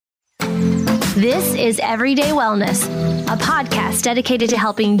This is Everyday Wellness, a podcast dedicated to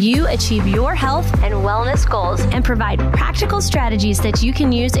helping you achieve your health and wellness goals and provide practical strategies that you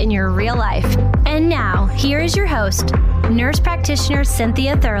can use in your real life. And now, here is your host, nurse practitioner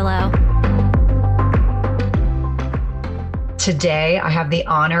Cynthia Thurlow. Today, I have the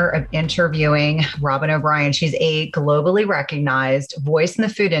honor of interviewing Robyn O'Brien. She's a globally recognized voice in the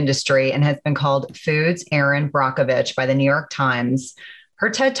food industry and has been called Food's Erin Brockovich by the New York Times. Her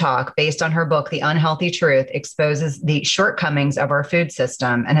TED Talk, based on her book, The Unhealthy Truth, exposes the shortcomings of our food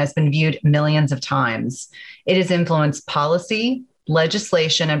system and has been viewed millions of times. It has influenced policy,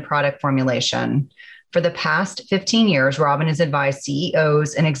 legislation, and product formulation. For the past 15 years, Robyn has advised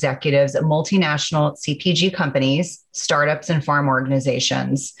CEOs and executives at multinational CPG companies, startups, and farm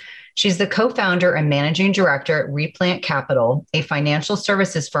organizations. She's the co-founder and managing director at Replant Capital, a financial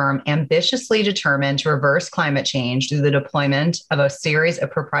services firm ambitiously determined to reverse climate change through the deployment of a series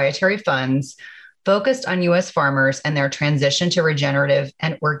of proprietary funds focused on U.S. farmers and their transition to regenerative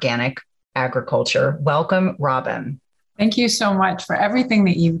and organic agriculture. Welcome, Robyn. Thank you so much for everything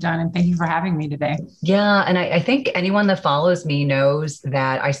that you've done, and thank you for having me today. Yeah, and I think anyone that follows me knows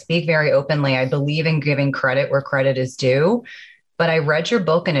that I speak very openly. I believe in giving credit where credit is due. But I read your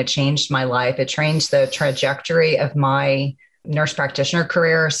book and it changed my life. It changed the trajectory of my nurse practitioner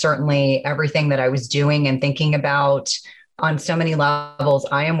career, certainly everything that I was doing and thinking about on so many levels.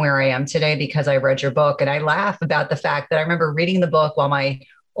 I am where I am today because I read your book. And I laugh about the fact that I remember reading the book while my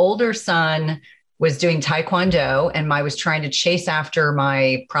older son was doing Taekwondo and I was trying to chase after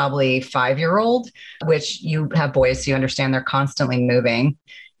my probably 5-year-old, which you have boys, so you understand they're constantly moving.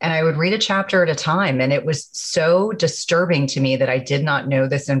 And I would read a chapter at a time. And it was so disturbing to me that I did not know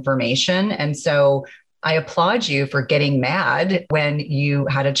this information. And so I applaud you for getting mad when you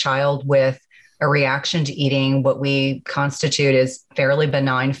had a child with a reaction to eating what we constitute as fairly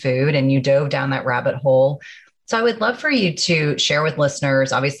benign food, and you dove down that rabbit hole. So I would love for you to share with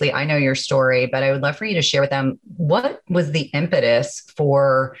listeners, obviously I know your story, but I would love for you to share with them, what was the impetus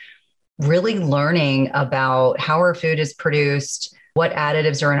for really learning about how our food is produced, what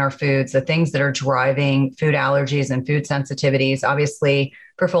additives are in our foods, the things that are driving food allergies and food sensitivities. Obviously,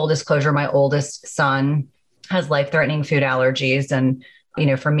 for full disclosure, my oldest son has life-threatening food allergies. And,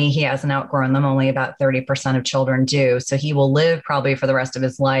 for me, he hasn't outgrown them. Only about 30% of children do. So he will live probably for the rest of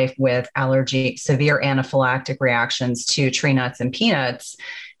his life with severe anaphylactic reactions to tree nuts and peanuts.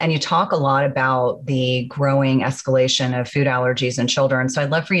 And you talk a lot about the growing escalation of food allergies in children. So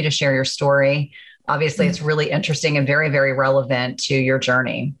I'd love for you to share your story. Obviously, it's really interesting and very, very relevant to your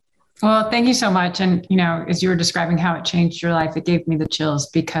journey. Well, thank you so much. And, as you were describing how it changed your life, it gave me the chills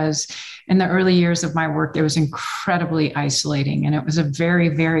because in the early years of my work, it was incredibly isolating. And it was a very,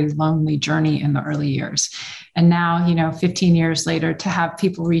 very lonely journey in the early years. And now, 15 years later, to have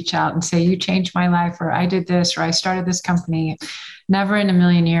people reach out and say, you changed my life, or I did this, or I started this company. Never in a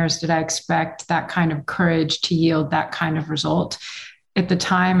million years did I expect that kind of courage to yield that kind of result. At the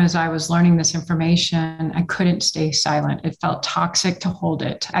time, as I was learning this information, I couldn't stay silent. It felt toxic to hold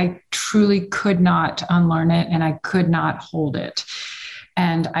it. I truly could not unlearn it, and I could not hold it.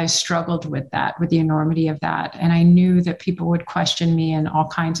 And I struggled with that, with the enormity of that. And I knew that people would question me in all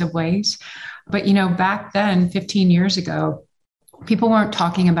kinds of ways. But, back then, 15 years ago, people weren't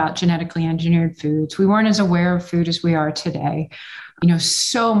talking about genetically engineered foods. We weren't as aware of food as we are today.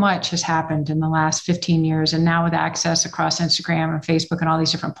 So much has happened in the last 15 years. And now with access across Instagram and Facebook and all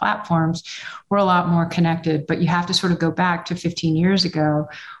these different platforms, we're a lot more connected. But you have to sort of go back to 15 years ago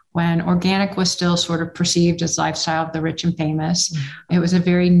when organic was still sort of perceived as lifestyle of the rich and famous. It was a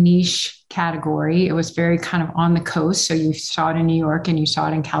very niche category. It was very kind of on the coast. So you saw it in New York and you saw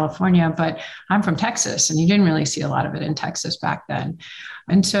it in California, but I'm from Texas and you didn't really see a lot of it in Texas back then.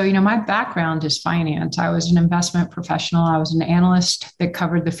 And so, my background is finance. I was an investment professional. I was an analyst that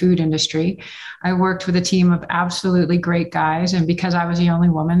covered the food industry. I worked with a team of absolutely great guys. And because I was the only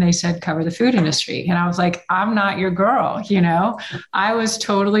woman, they said, cover the food industry. And I was like, I'm not your girl. I was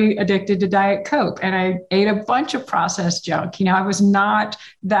totally addicted to Diet Coke and I ate a bunch of processed junk. I was not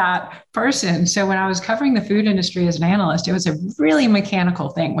that person. So when I was covering the food industry as an analyst, it was a really mechanical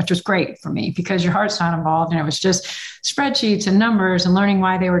thing, which was great for me because your heart's not involved. And it was just spreadsheets and numbers and learning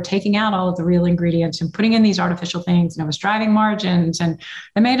why they were taking out all of the real ingredients and putting in these artificial things. And it was driving margins and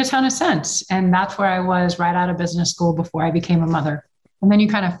it made a ton of sense. And that's where I was right out of business school before I became a mother. And then you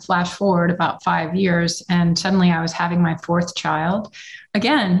kind of flash forward about 5 years and suddenly I was having my 4th child.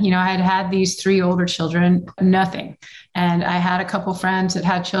 Again, I had these 3 older children, nothing. And I had a couple friends that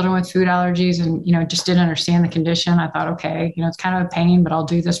had children with food allergies and, just didn't understand the condition. I thought, okay, it's kind of a pain, but I'll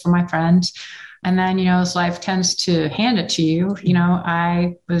do this for my friends. And then, as life tends to hand it to you,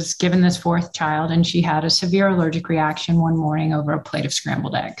 I was given this fourth child and she had a severe allergic reaction one morning over a plate of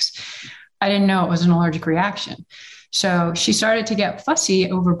scrambled eggs. I didn't know it was an allergic reaction. So she started to get fussy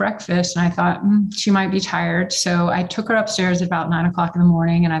over breakfast and I thought she might be tired. So I took her upstairs at about 9 o'clock in the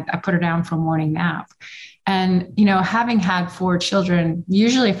morning and I put her down for a morning nap. And, having had 4 children,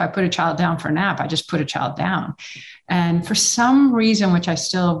 usually if I put a child down for a nap, I just put a child down. And for some reason, which I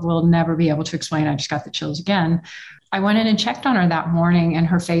still will never be able to explain, I just got the chills again. I went in and checked on her that morning and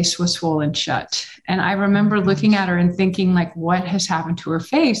her face was swollen shut. And I remember looking at her and thinking, like, what has happened to her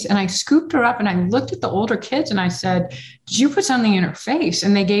face? And I scooped her up and I looked at the older kids and I said, did you put something in her face?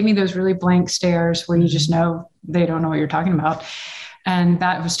 And they gave me those really blank stares where you just know they don't know what you're talking about. And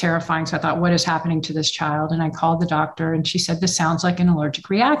that was terrifying. So I thought, what is happening to this child? And I called the doctor and she said, this sounds like an allergic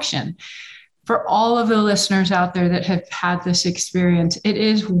reaction. For all of the listeners out there that have had this experience, it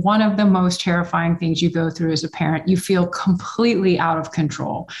is one of the most terrifying things you go through as a parent. You feel completely out of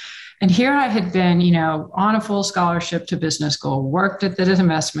control. And here I had been, on a full scholarship to business school, worked at the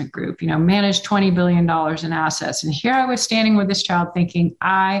investment group, managed $20 billion in assets. And here I was standing with this child thinking,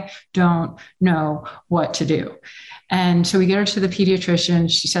 I don't know what to do. And so we get her to the pediatrician.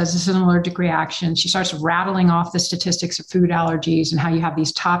 She says this is an allergic reaction. She starts rattling off the statistics of food allergies and how you have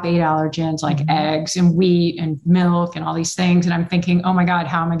these top 8 allergens like eggs and wheat and milk and all these things. And I'm thinking, oh my God,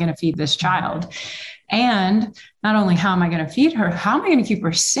 how am I going to feed this child? And not only how am I going to feed her, how am I going to keep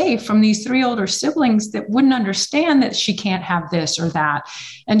her safe from these 3 older siblings that wouldn't understand that she can't have this or that?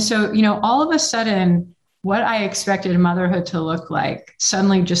 And so, all of a sudden, what I expected motherhood to look like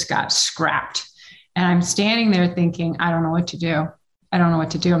suddenly just got scrapped. And I'm standing there thinking, I don't know what to do. I don't know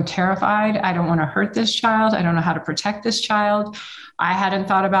what to do. I'm terrified. I don't want to hurt this child. I don't know how to protect this child. I hadn't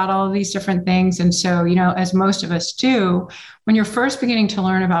thought about all of these different things. And so, as most of us do, when you're first beginning to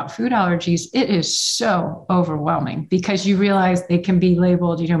learn about food allergies, it is so overwhelming because you realize they can be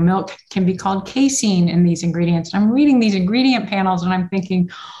labeled, milk can be called casein in these ingredients. And I'm reading these ingredient panels and I'm thinking,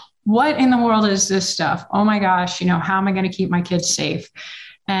 what in the world is this stuff? Oh my gosh, how am I going to keep my kids safe?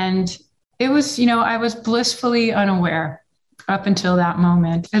 And it was, I was blissfully unaware up until that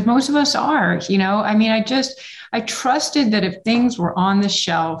moment, as most of us are, I trusted that if things were on the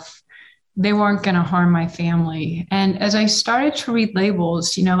shelf, they weren't going to harm my family. And as I started to read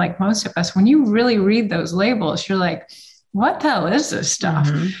labels, like most of us, when you really read those labels, you're like, what the hell is this stuff?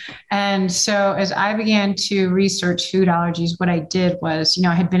 And so as I began to research food allergies, what I did was,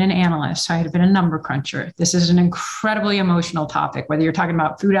 I had been an analyst, so I had been a number cruncher. This is an incredibly emotional topic, whether you're talking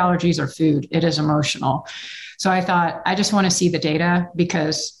about food allergies or food, it is emotional. So I thought, I just want to see the data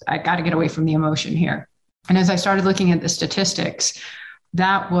because I got to get away from the emotion here. And as I started looking at the statistics,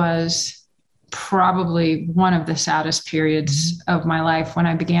 that was probably one of the saddest periods of my life when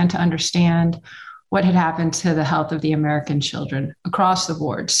I began to understand what had happened to the health of the American children across the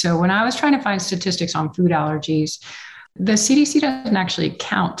board. So when I was trying to find statistics on food allergies, the CDC doesn't actually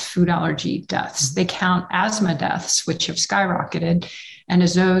count food allergy deaths. They count asthma deaths, which have skyrocketed. And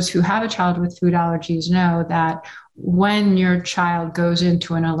as those who have a child with food allergies know that when your child goes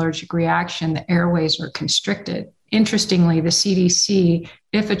into an allergic reaction, the airways are constricted. Interestingly, the CDC,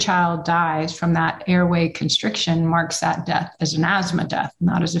 if a child dies from that airway constriction, marks that death as an asthma death,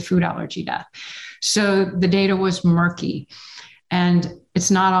 not as a food allergy death. So the data was murky and it's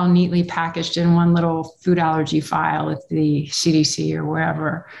not all neatly packaged in one little food allergy file at the CDC or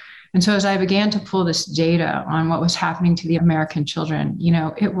wherever. And so as I began to pull this data on what was happening to the American children,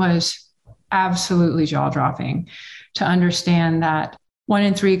 it was absolutely jaw-dropping to understand that 1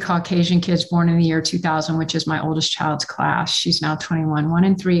 in 3 Caucasian kids born in the year 2000, which is my oldest child's class, she's now 21, 1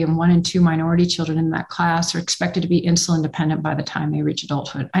 in 3 and 1 in 2 minority children in that class are expected to be insulin dependent by the time they reach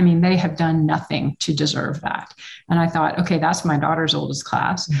adulthood. I mean, they have done nothing to deserve that. And I thought, okay, that's my daughter's oldest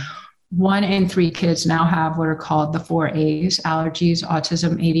class. 1 in 3 kids now have what are called the 4 A's, allergies,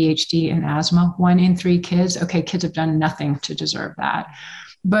 autism, ADHD, and asthma. 1 in 3 kids, okay, kids have done nothing to deserve that.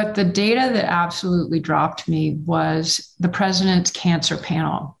 But the data that absolutely dropped me was the president's cancer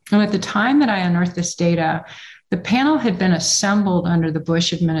panel. And at the time that I unearthed this data, the panel had been assembled under the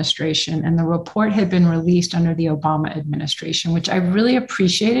Bush administration and the report had been released under the Obama administration, which I really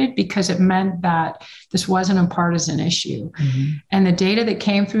appreciated because it meant that this wasn't a partisan issue. And the data that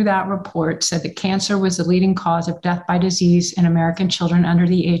came through that report said that cancer was the leading cause of death by disease in American children under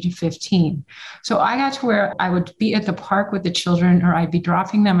the age of 15. So I got to where I would be at the park with the children or I'd be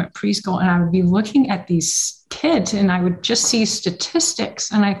dropping them at preschool and I would be looking at these kids and I would just see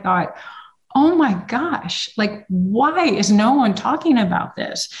statistics. And I thought, oh my gosh, like, why is no one talking about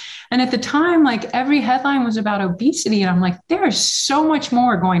this? And at the time, like every headline was about obesity. And I'm like, there's so much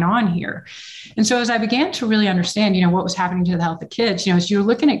more going on here. And so as I began to really understand, what was happening to the health of kids, as you're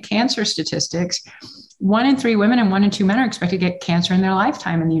looking at cancer statistics, 1 in 3 women and 1 in 2 men are expected to get cancer in their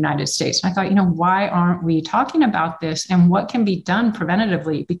lifetime in the United States. And I thought, why aren't we talking about this and what can be done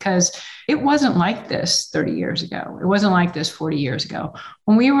preventatively? Because it wasn't like this 30 years ago. It wasn't like this 40 years ago.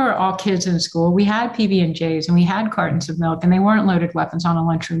 When we were all kids in school, we had PB&Js and we had cartons of milk and they weren't loaded weapons on a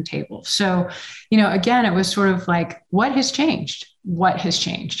lunchroom table. So, again, it was sort of like, what has changed? What has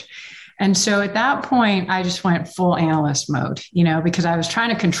changed? And so at that point, I just went full analyst mode, because I was trying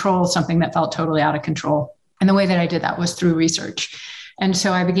to control something that felt totally out of control. And the way that I did that was through research. And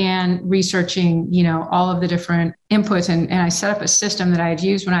so I began researching, all of the different inputs. And I set up a system that I had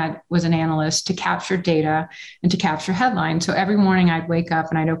used when I was an analyst to capture data and to capture headlines. So every morning I'd wake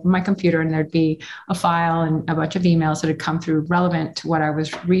up and I'd open my computer and there'd be a file and a bunch of emails that had come through relevant to what I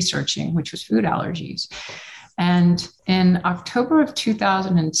was researching, which was food allergies. And in October of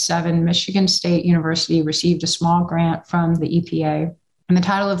 2007, Michigan State University received a small grant from the EPA. And the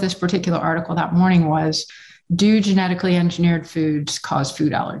title of this particular article that morning was, "Do Genetically Engineered Foods Cause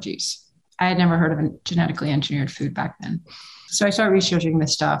Food Allergies?" I had never heard of a genetically engineered food back then. So I started researching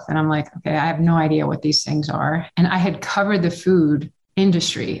this stuff and I'm like, okay, I have no idea what these things are. And I had covered the food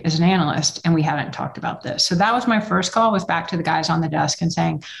industry as an analyst and we hadn't talked about this. So that was my first call, was back to the guys on the desk and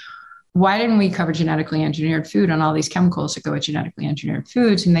saying, why didn't we cover genetically engineered food on all these chemicals that go with genetically engineered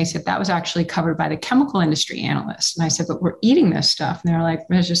foods? And they said that was actually covered by the chemical industry analysts. And I said, but we're eating this stuff. And they're like,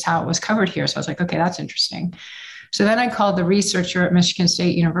 that's just how it was covered here. So I was like, okay, that's interesting. So then I called the researcher at Michigan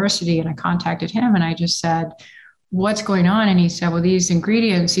State University and I contacted him and I just said, what's going on? And he said, well, these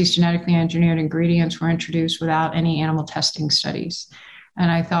ingredients, these genetically engineered ingredients were introduced without any animal testing studies. And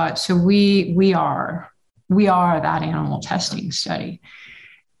I thought, so we are that animal testing study.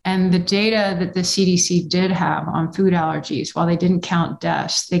 And the data that the CDC did have on food allergies, while they didn't count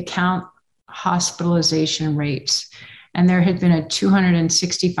deaths, they count hospitalization rates. And there had been a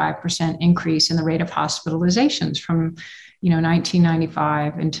 265% increase in the rate of hospitalizations from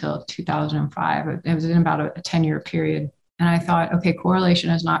 1995 until 2005. It was in about a 10-year period. And I thought, okay, correlation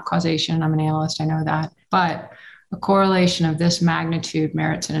is not causation. I'm an analyst, I know that. But a correlation of this magnitude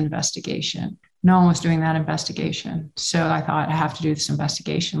merits an investigation. No one was doing that investigation. So I thought, I have to do this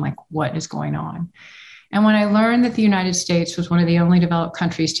investigation, like what is going on? And when I learned that the United States was one of the only developed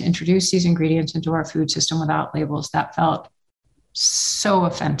countries to introduce these ingredients into our food system without labels, that felt so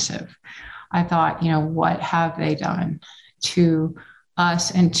offensive. I thought, what have they done to us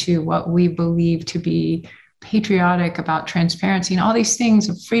and to what we believe to be patriotic about transparency and all these things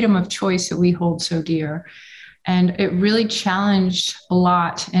of freedom of choice that we hold so dear? And it really challenged a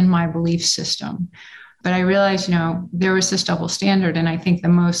lot in my belief system. But I realized, there was this double standard. And I think the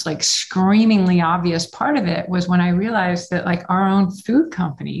most screamingly obvious part of it was when I realized that our own food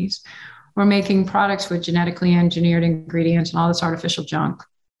companies were making products with genetically engineered ingredients and all this artificial junk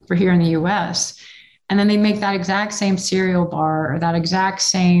for here in the US. And then they make that exact same cereal bar or that exact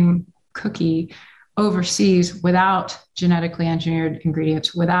same cookie overseas without genetically engineered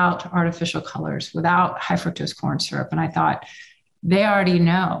ingredients, without artificial colors, without high fructose corn syrup. And I thought, they already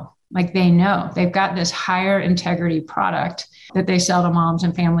know, they know they've got this higher integrity product that they sell to moms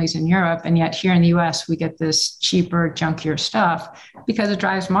and families in Europe. And yet here in the US, we get this cheaper, junkier stuff because it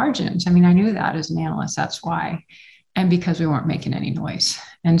drives margins. I mean, I knew that as an analyst, that's why. And because we weren't making any noise.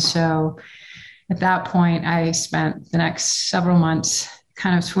 And so at that point, I spent the next several months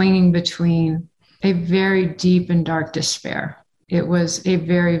kind of swinging between a very deep and dark despair. It was a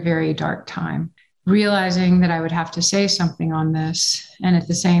very, very dark time, realizing that I would have to say something on this. And at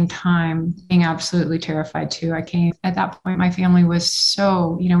the same time, being absolutely terrified too. At that point, my family was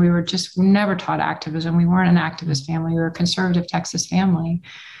so, we were just never taught activism. We weren't an activist family. We were a conservative Texas family.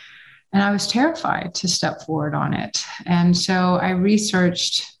 And I was terrified to step forward on it. And so I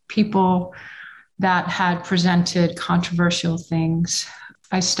researched people that had presented controversial things.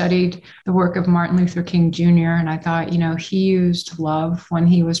 I studied the work of Martin Luther King Jr. And I thought, he used love when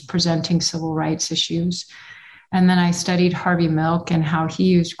he was presenting civil rights issues. And then I studied Harvey Milk and how he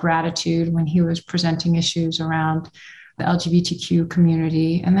used gratitude when he was presenting issues around the LGBTQ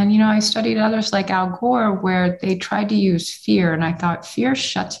community. And then, I studied others like Al Gore, where they tried to use fear. And I thought, fear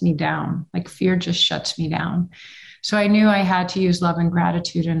shuts me down. Fear just shuts me down. So I knew I had to use love and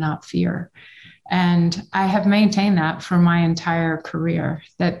gratitude and not fear. And I have maintained that for my entire career,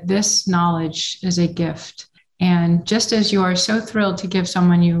 that this knowledge is a gift. And just as you are so thrilled to give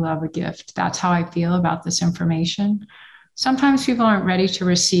someone you love a gift, that's how I feel about this information. sometimes people aren't ready to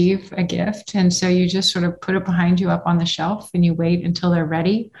receive a gift. And so you just sort of put it behind you up on the shelf and you wait until they're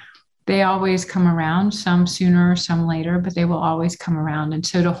ready. They always come around, some sooner, some later, but they will always come around. And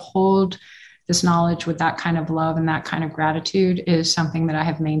so to hold this knowledge with that kind of love and that kind of gratitude is something that I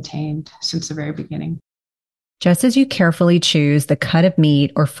have maintained since the very beginning. Just as you carefully choose the cut of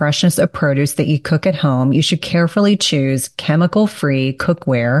meat or freshness of produce that you cook at home, you should carefully choose chemical-free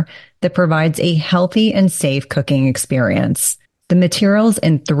cookware that provides a healthy and safe cooking experience. The materials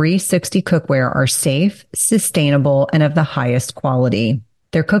in 360 cookware are safe, sustainable, and of the highest quality.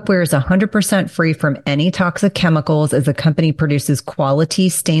 Their cookware is 100% free from any toxic chemicals, as the company produces quality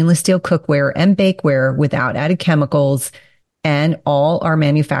stainless steel cookware and bakeware without added chemicals, and all are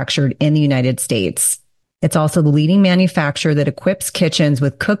manufactured in the United States. It's also the leading manufacturer that equips kitchens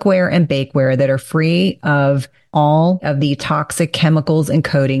with cookware and bakeware that are free of all of the toxic chemicals and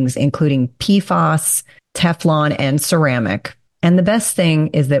coatings, including PFAS, Teflon, and ceramic. And the best thing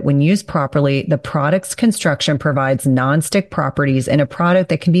is that when used properly, the product's construction provides nonstick properties in a product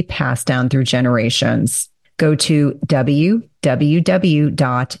that can be passed down through generations. Go to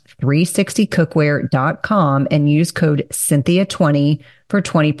www.360cookware.com and use code Cynthia20 for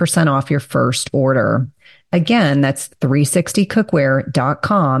 20% off your first order. Again, that's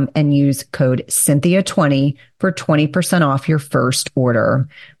 360cookware.com and use code Cynthia20 for 20% off your first order.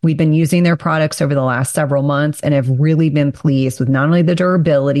 We've been using their products over the last several months and have really been pleased with not only the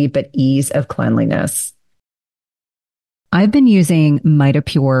durability, but ease of cleanliness. I've been using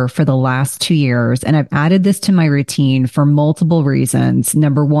MitoPure for the last 2 years, and I've added this to my routine for multiple reasons.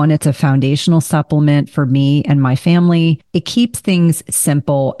 Number one, it's a foundational supplement for me and my family. It keeps things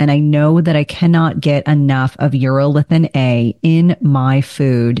simple, and I know that I cannot get enough of urolithin A in my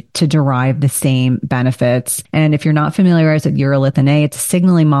food to derive the same benefits. And if you're not familiarized with urolithin A, it's a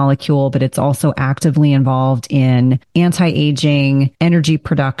signaling molecule, but it's also actively involved in anti-aging, energy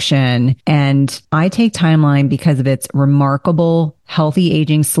production. And I take Timeline because of its remarkable healthy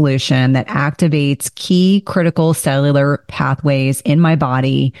aging solution that activates key critical cellular pathways in my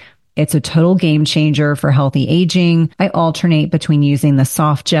body. It's a total game changer for healthy aging. I alternate between using the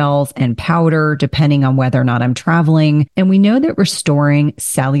soft gels and powder depending on whether or not I'm traveling. And we know that restoring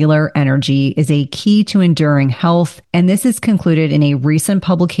cellular energy is a key to enduring health. And this is concluded in a recent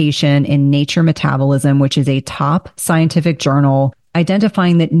publication in Nature Metabolism, which is a top scientific journal,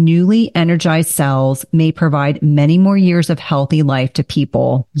 identifying that newly energized cells may provide many more years of healthy life to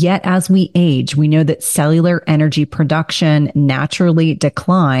people. Yet as we age, we know that cellular energy production naturally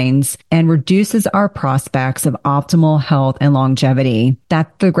declines and reduces our prospects of optimal health and longevity.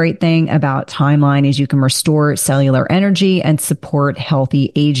 That's the great thing about Timeline, is you can restore cellular energy and support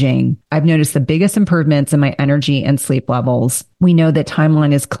healthy aging. I've noticed the biggest improvements in my energy and sleep levels. We know that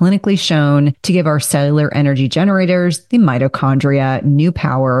Timeline is clinically shown to give our cellular energy generators, the mitochondria, new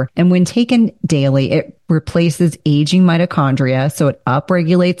power. And when taken daily, it replaces aging mitochondria, so it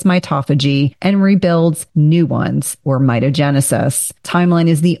upregulates mitophagy and rebuilds new ones, or mitogenesis. Timeline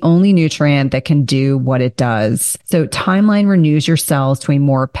is the only nutrient that can do what it does. So Timeline renews your cells to a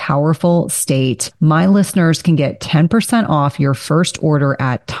more powerful state. My listeners can get 10% off your first order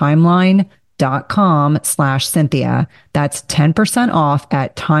at timeline.com/Cynthia. That's 10% off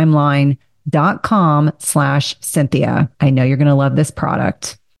at timeline.com/Cynthia. I know you're going to love this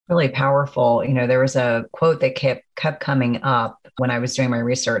product. Really powerful. You know, there was a quote that kept coming up when I was doing my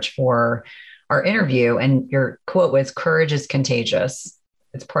research for our interview, and your quote was, "Courage is contagious."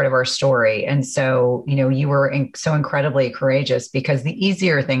 It's part of our story. And so, you know, you were so incredibly courageous, because the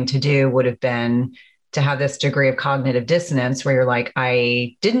easier thing to do would have been to have this degree of cognitive dissonance where you're like,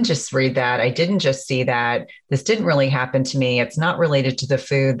 I didn't just read that. I didn't just see that. This didn't really happen to me. It's not related to the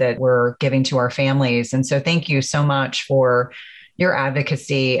food that we're giving to our families. And so thank you so much for your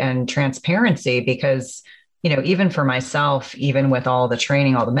advocacy and transparency, because, you know, even for myself, even with all the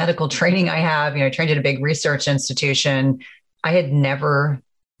training, all the medical training I have, you know, I trained at a big research institution. I had never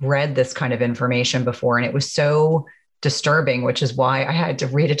read this kind of information before. And it was so disturbing, which is why I had to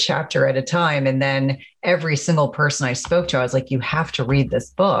read a chapter at a time. And then every single person I spoke to, I was like, you have to read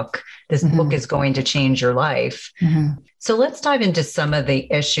this book. This book is going to change your life. So let's dive into some of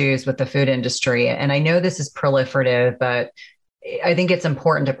the issues with the food industry. And I know this is proliferative, but I think it's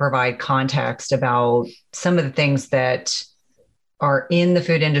important to provide context about some of the things that are in the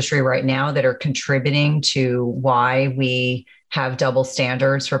food industry right now that are contributing to why we have double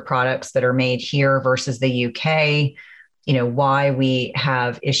standards for products that are made here versus the UK. You know, why we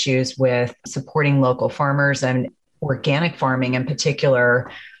have issues with supporting local farmers and organic farming in particular.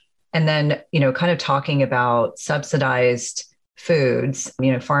 And then, you know, kind of talking about subsidized foods,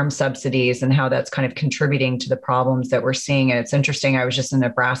 farm subsidies, and how that's kind of contributing to the problems that we're seeing. And it's interesting. I was just in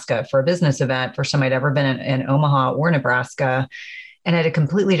Nebraska for a business event, first time I'd ever been in Omaha or Nebraska, and had a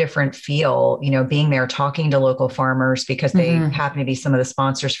completely different feel, being there, talking to local farmers because they happen to be some of the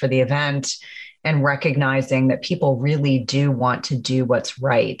sponsors for the event, and recognizing that people really do want to do what's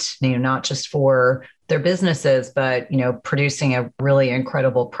right, not just for their businesses, but, producing a really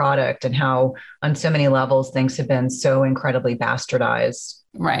incredible product, and how on so many levels things have been so incredibly bastardized.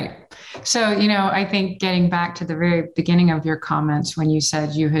 Right. So, I think getting back to the very beginning of your comments, when you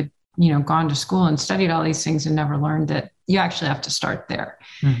said you had, gone to school and studied all these things and never learned it, you actually have to start there.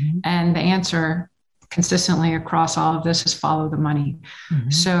 And the answer consistently across all of this is follow the money.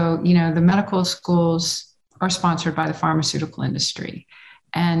 So, the medical schools are sponsored by the pharmaceutical industry.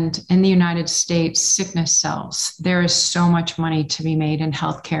 And in the United States, sickness sells. There is so much money to be made in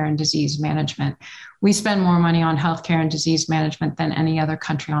healthcare and disease management. We spend more money on healthcare and disease management than any other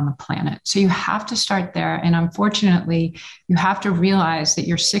country on the planet. So you have to start there. And unfortunately, you have to realize that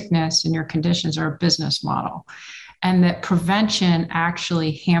your sickness and your conditions are a business model, and that prevention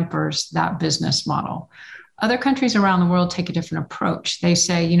actually hampers that business model. Other countries around the world take a different approach. They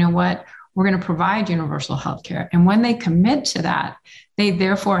say, you know what? We're going to provide universal healthcare. And when they commit to that, they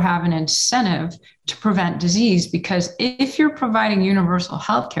therefore have an incentive to prevent disease, because if you're providing universal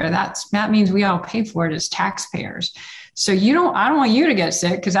healthcare, that means we all pay for it as taxpayers. So I don't want you to get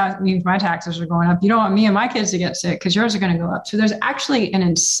sick because that means my taxes are going up. You don't want me and my kids to get sick because yours are going to go up. So there's actually an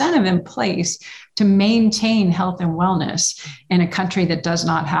incentive in place to maintain health and wellness in a country that does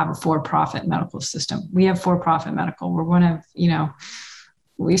not have a for-profit medical system. We have for-profit medical. We're one of,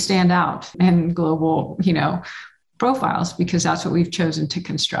 we stand out in global, profiles because that's what we've chosen to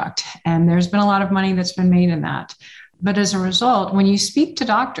construct. And there's been a lot of money that's been made in that. But as a result, when you speak to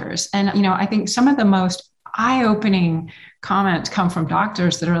doctors, and, I think some of the most eye-opening comments come from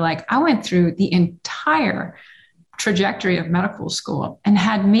doctors that are like, I went through the entire trajectory of medical school and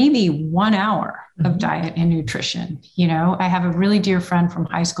had maybe 1 hour of diet and nutrition. I have a really dear friend from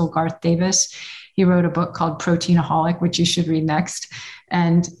high school, Garth Davis. He wrote a book called Proteinaholic, which you should read next.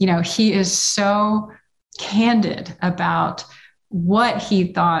 And, he is so candid about what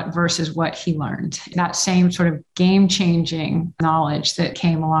he thought versus what he learned. That same sort of game-changing knowledge that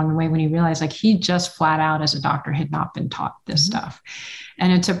came along the way when he realized he just flat out as a doctor had not been taught this stuff.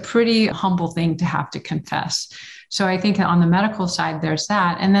 And it's a pretty humble thing to have to confess. So I think that on the medical side, there's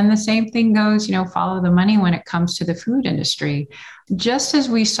that. And then the same thing goes, follow the money when it comes to the food industry. Just as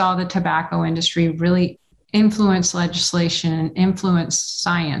we saw the tobacco industry really influence legislation and influence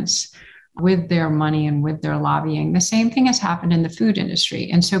science with their money and with their lobbying, the same thing has happened in the food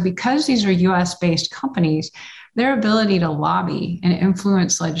industry. And so because these are US-based companies, their ability to lobby and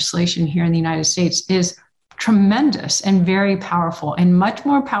influence legislation here in the United States is tremendous and very powerful, and much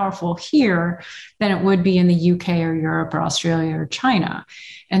more powerful here than it would be in the UK or Europe or Australia or China.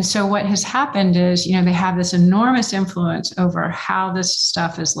 And so what has happened is, they have this enormous influence over how this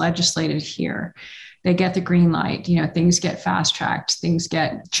stuff is legislated here. They get the green light, things get fast tracked, things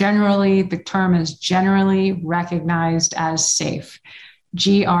get the term is generally recognized as safe.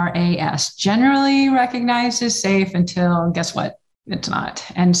 GRAS, generally recognized as safe until, guess what? It's not.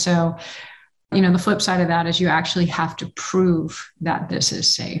 And so, the flip side of that is you actually have to prove that this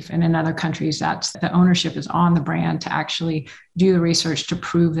is safe. And in other countries, that's the ownership is on the brand to actually do the research to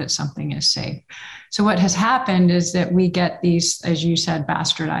prove that something is safe. So what has happened is that we get these, as you said,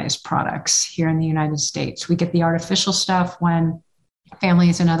 bastardized products here in the United States. We get the artificial stuff when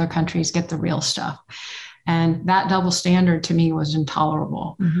families in other countries get the real stuff. And that double standard to me was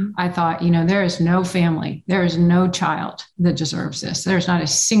intolerable. I thought, there is no family, there is no child that deserves this. There's not a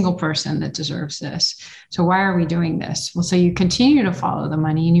single person that deserves this. So why are we doing this? Well, so you continue to follow the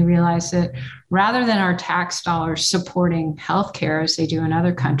money and you realize that rather than our tax dollars supporting healthcare as they do in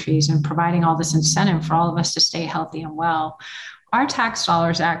other countries and providing all this incentive for all of us to stay healthy and well, our tax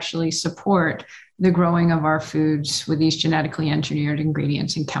dollars actually support the growing of our foods with these genetically engineered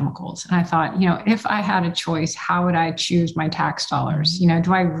ingredients and chemicals. And I thought, if I had a choice, how would I choose my tax dollars?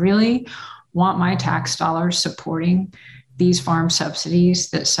 Do I really want my tax dollars supporting these farm subsidies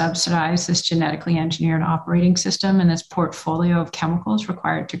that subsidize this genetically engineered operating system and this portfolio of chemicals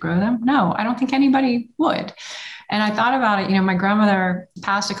required to grow them? No, I don't think anybody would. And I thought about it, my grandmother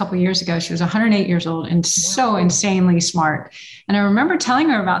passed a couple of years ago. She was 108 years old and so insanely smart. And I remember telling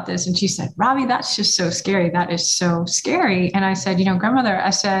her about this and she said, Robbie, that's just so scary. That is so scary. And I said, grandmother, I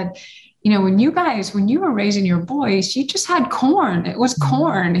said, when you were raising your boys, you just had corn. It was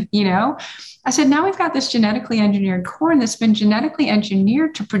corn, I said, now we've got this genetically engineered corn that's been genetically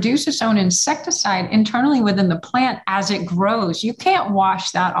engineered to produce its own insecticide internally within the plant as it grows. You can't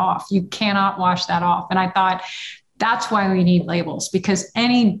wash that off. You cannot wash that off. And I thought, that's why we need labels, because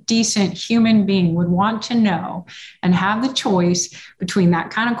any decent human being would want to know and have the choice between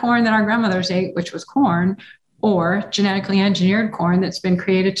that kind of corn that our grandmothers ate, which was corn, or genetically engineered corn that's been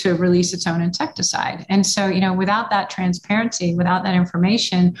created to release its own insecticide. And so, without that transparency, without that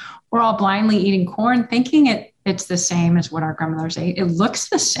information, we're all blindly eating corn, thinking it's the same as what our grandmothers ate. It looks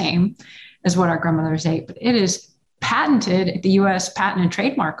the same as what our grandmothers ate, but it is patented at the U.S. Patent and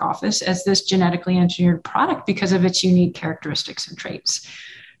Trademark Office as this genetically engineered product because of its unique characteristics and traits.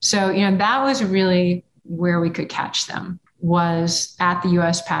 So, that was really where we could catch them, was at the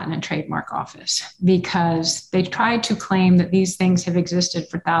U.S. Patent and Trademark Office, because they tried to claim that these things have existed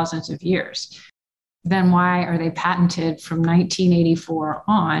for thousands of years. Then why are they patented from 1984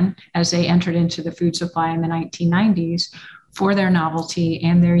 on, as they entered into the food supply in the 1990s, for their novelty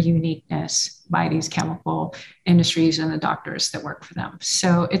and their uniqueness by these chemical industries and the doctors that work for them?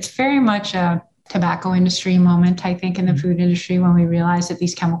 So it's very much a tobacco industry moment, I think, in the food industry, when we realize that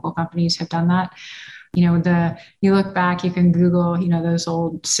these chemical companies have done that. You look back, you can Google, those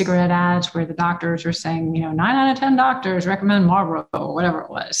old cigarette ads where the doctors are saying, 9 out of 10 doctors recommend Marlboro, or whatever it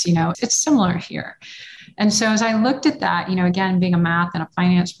was, it's similar here. And so as I looked at that, again, being a math and a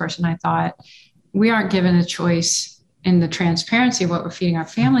finance person, I thought, we aren't given a choice in the transparency of what we're feeding our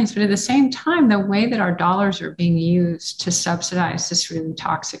families, but at the same time, the way that our dollars are being used to subsidize this really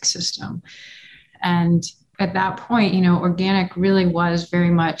toxic system. And at that point, organic really was very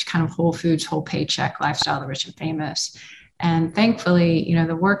much kind of whole foods, whole paycheck, lifestyle of the rich and famous. And thankfully,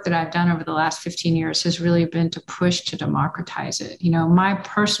 the work that I've done over the last 15 years has really been to push to democratize it. My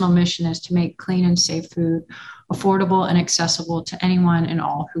personal mission is to make clean and safe food affordable and accessible to anyone and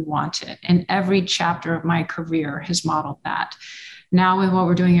all who want it. And every chapter of my career has modeled that. Now with what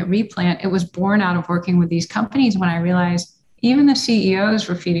we're doing at Replant, it was born out of working with these companies when I realized even the CEOs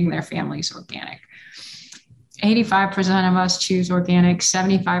were feeding their families organic. 85% of us choose organic.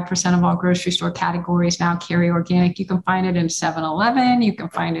 75% of all grocery store categories now carry organic. You can find it in 7-Eleven. You can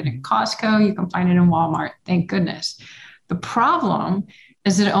find it in Costco. You can find it in Walmart. Thank goodness. The problem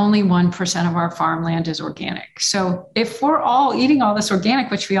is that only 1% of our farmland is organic. So if we're all eating all this organic,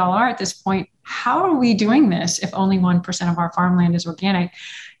 which we all are at this point, how are we doing this if only 1% of our farmland is organic?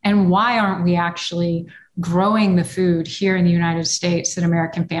 And why aren't we actually growing the food here in the United States that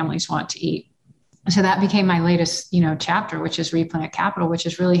American families want to eat? So that became my latest, chapter, which is Replant Capital, which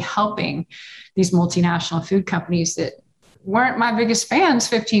is really helping these multinational food companies that weren't my biggest fans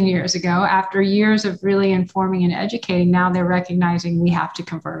 15 years ago. After years of really informing and educating, now they're recognizing we have to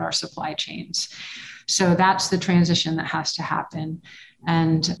convert our supply chains. So that's the transition that has to happen.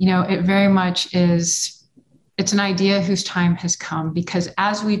 And, it very much is, it's an idea whose time has come, because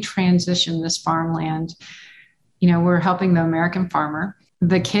as we transition this farmland, we're helping the American farmer.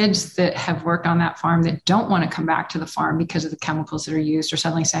 The kids that have worked on that farm that don't want to come back to the farm because of the chemicals that are used are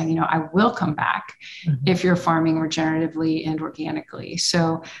suddenly saying, I will come back if you're farming regeneratively and organically.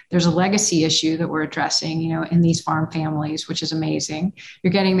 So there's a legacy issue that we're addressing, in these farm families, which is amazing.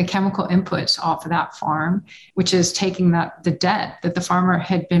 You're getting the chemical inputs off of that farm, which is taking the debt that the farmer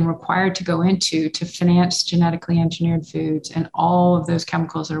had been required to go into to finance genetically engineered foods and all of those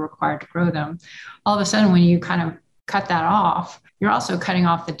chemicals that are required to grow them. All of a sudden, when you kind of cut that off, you're also cutting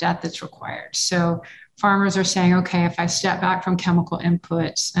off the debt that's required. So farmers are saying, okay, if I step back from chemical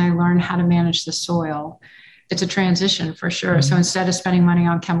inputs and I learn how to manage the soil, it's a transition for sure. Mm-hmm. So instead of spending money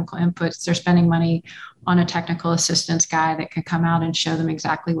on chemical inputs, they're spending money on a technical assistance guy that can come out and show them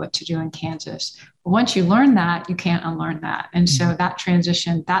exactly what to do in Kansas. But once you learn that, you can't unlearn that. And so that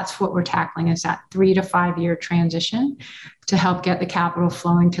transition, that's what we're tackling, is that 3 to 5 year transition to help get the capital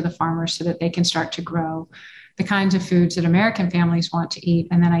flowing to the farmers so that they can start to grow the kinds of foods that American families want to eat.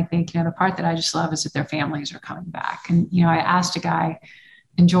 And then I think, the part that I just love is that their families are coming back. And, I asked a guy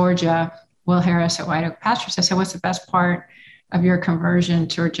in Georgia, Will Harris at White Oak Pastures, I said, what's the best part of your conversion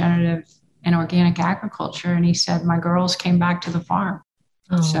to regenerative and organic agriculture? And he said, my girls came back to the farm.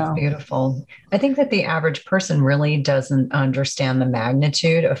 Oh, so beautiful. I think that the average person really doesn't understand the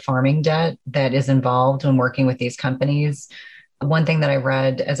magnitude of farming debt that is involved when working with these companies. One thing that I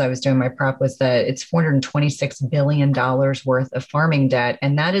read as I was doing my prep was that it's $426 billion worth of farming debt.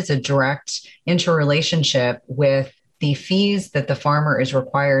 And that is a direct interrelationship with the fees that the farmer is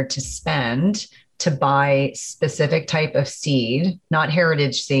required to spend to buy specific type of seed, not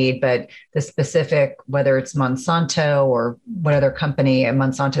heritage seed, but the specific, whether it's Monsanto or what other company, and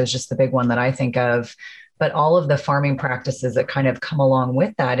Monsanto is just the big one that I think of, but all of the farming practices that kind of come along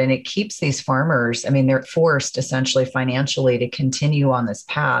with that. And it keeps these farmers, I mean, they're forced essentially financially to continue on this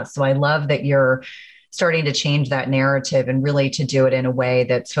path. So I love that you're starting to change that narrative and really to do it in a way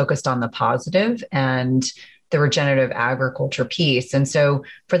that's focused on the positive and the regenerative agriculture piece. And so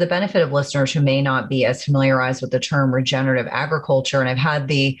for the benefit of listeners who may not be as familiarized with the term regenerative agriculture, and I've had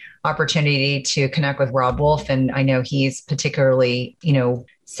the opportunity to connect with Rob Wolf, and I know he's particularly,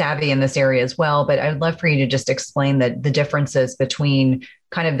 savvy in this area as well, but I'd love for you to just explain the differences between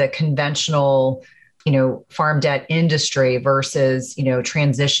kind of the conventional, farm debt industry versus,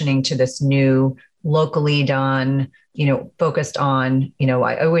 transitioning to this new locally done, focused on,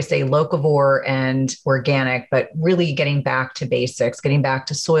 I always say locavore and organic, but really getting back to basics, getting back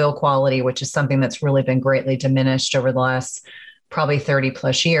to soil quality, which is something that's really been greatly diminished over the last probably 30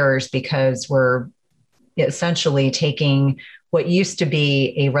 plus years, because we're essentially taking what used to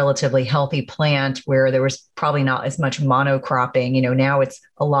be a relatively healthy plant where there was probably not as much monocropping. Now it's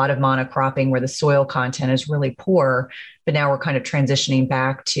a lot of monocropping where the soil content is really poor, but now we're kind of transitioning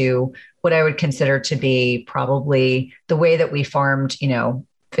back to what I would consider to be probably the way that we farmed,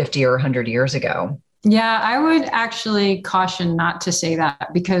 50 or 100 years ago. Yeah, I would actually caution not to say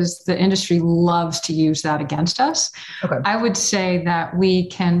that because the industry loves to use that against us. Okay. I would say that we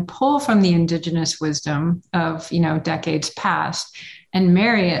can pull from the indigenous wisdom of, decades past and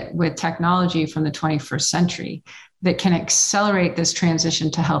marry it with technology from the 21st century that can accelerate this transition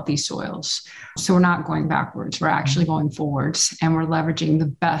to healthy soils. So we're not going backwards, we're actually going forwards, and we're leveraging the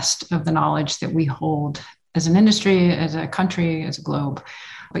best of the knowledge that we hold as an industry, as a country, as a globe.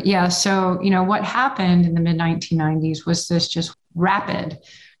 But yeah, so, what happened in the mid-1990s was this just rapid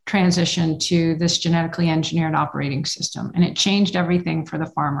transition to this genetically engineered operating system. And it changed everything for the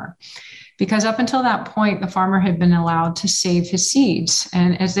farmer. Because up until that point, the farmer had been allowed to save his seeds.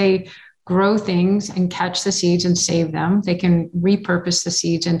 And as they grow things and catch the seeds and save them, they can repurpose the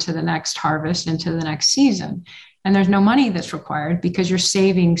seeds into the next harvest, into the next season. And there's no money that's required because you're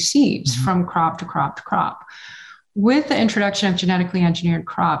saving seeds from crop to crop to crop. With the introduction of genetically engineered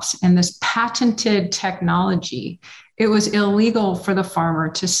crops and this patented technology, it was illegal for the farmer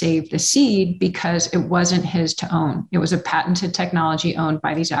to save the seed because it wasn't his to own. It was a patented technology owned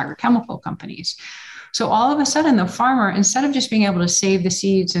by these agrochemical companies. So all of a sudden, the farmer, instead of just being able to save the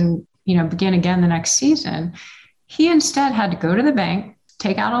seeds and begin again the next season, he instead had to go to the bank,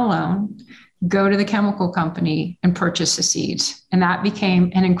 take out a loan, go to the chemical company and purchase the seeds. And that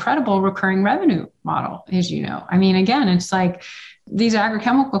became an incredible recurring revenue model, as you know. I mean, again, it's like these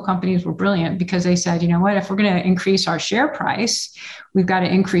agrochemical companies were brilliant because they said, if we're going to increase our share price, we've got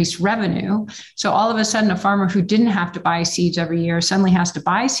to increase revenue. So all of a sudden, a farmer who didn't have to buy seeds every year suddenly has to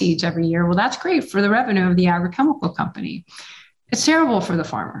buy seeds every year. Well, that's great for the revenue of the agrochemical company. It's terrible for the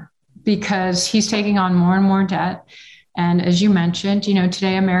farmer because he's taking on more and more debt. And as you mentioned,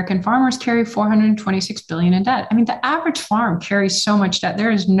 today American farmers carry $426 billion in debt. I mean, the average farm carries so much debt. There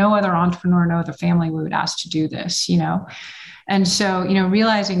is no other entrepreneur, no other family we would ask to do this, And so,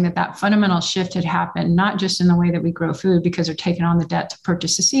 realizing that fundamental shift had happened, not just in the way that we grow food, because they're taking on the debt to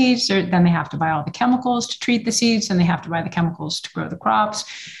purchase the seeds, then they have to buy all the chemicals to treat the seeds, and they have to buy the chemicals to grow the crops.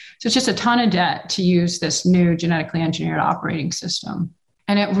 So it's just a ton of debt to use this new genetically engineered operating system.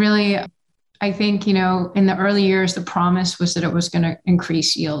 And it really, I think, in the early years, the promise was that it was going to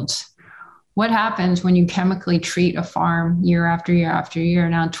increase yields. What happens when you chemically treat a farm year after year after year,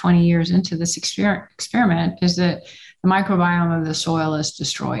 now 20 years into this experiment, is that the microbiome of the soil is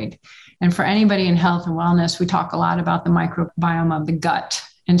destroyed. And for anybody in health and wellness, we talk a lot about the microbiome of the gut.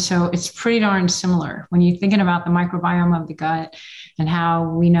 And so it's pretty darn similar. When you're thinking about the microbiome of the gut and how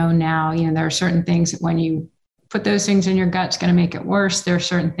we know now, there are certain things that when you put those things in your gut, it's going to make it worse. There are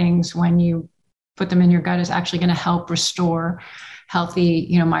certain things when you put them in your gut is actually going to help restore healthy,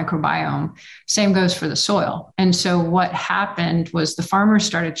 microbiome. Same goes for the soil. And so what happened was the farmers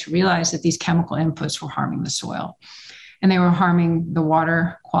started to realize that these chemical inputs were harming the soil and they were harming the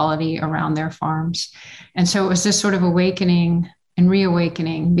water quality around their farms. And so it was this sort of awakening and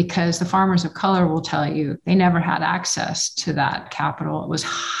reawakening, because the farmers of color will tell you they never had access to that capital. It was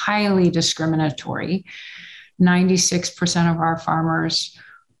highly discriminatory. 96% of our farmers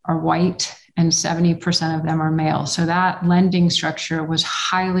are white and 70% of them are male. So that lending structure was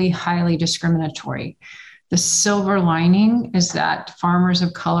highly, highly discriminatory. The silver lining is that farmers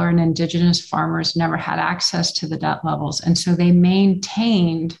of color and indigenous farmers never had access to the debt levels. And so they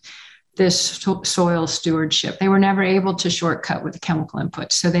maintained this soil stewardship. They were never able to shortcut with the chemical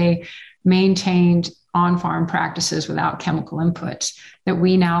inputs. So they maintained on-farm practices without chemical inputs that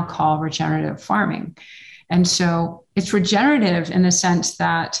we now call regenerative farming. And so it's regenerative in the sense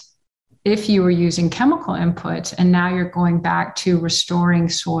that if you were using chemical inputs and now you're going back to restoring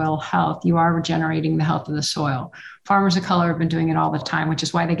soil health, you are regenerating the health of the soil. Farmers of color have been doing it all the time, which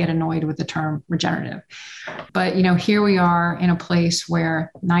is why they get annoyed with the term regenerative. But, here we are in a place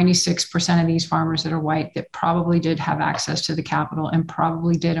where 96% of these farmers that are white that probably did have access to the capital and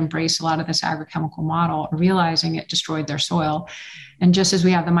probably did embrace a lot of this agrochemical model, realizing it destroyed their soil. And just as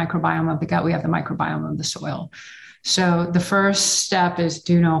we have the microbiome of the gut, we have the microbiome of the soil. So the first step is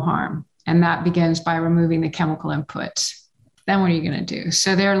do no harm. And that begins by removing the chemical inputs. Then what are you going to do?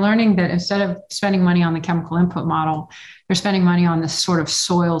 So they're learning that instead of spending money on the chemical input model, they're spending money on this sort of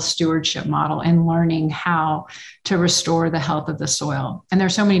soil stewardship model and learning how to restore the health of the soil. And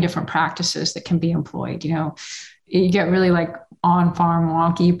there's so many different practices that can be employed. You get really like on farm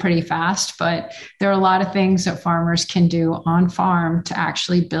wonky pretty fast, but there are a lot of things that farmers can do on farm to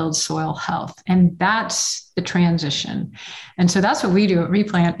actually build soil health. And that's the transition. And so that's what we do at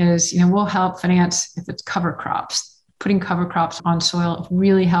Replant is, we'll help finance if it's cover crops. Putting cover crops on soil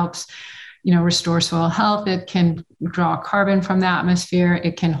really helps, restore soil health. It can draw carbon from the atmosphere.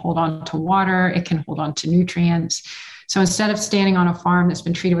 It can hold on to water. It can hold on to nutrients. So instead of standing on a farm that's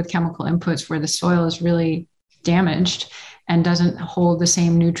been treated with chemical inputs where the soil is really damaged and doesn't hold the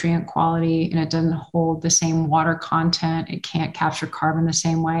same nutrient quality and it doesn't hold the same water content, it can't capture carbon the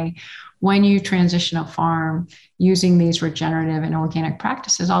same way. When you transition a farm using these regenerative and organic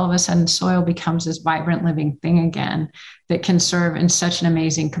practices, all of a sudden soil becomes this vibrant living thing again that can serve in such an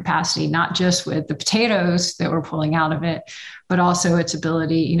amazing capacity, not just with the potatoes that we're pulling out of it, but also its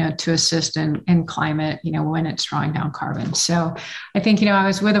ability, to assist in climate, when it's drawing down carbon. So I think, I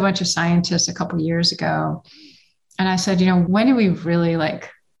was with a bunch of scientists a couple of years ago, and I said, when do we really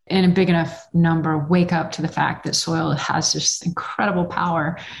in a big enough number, wake up to the fact that soil has this incredible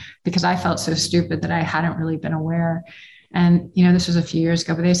power? Because I felt so stupid that I hadn't really been aware. And, this was a few years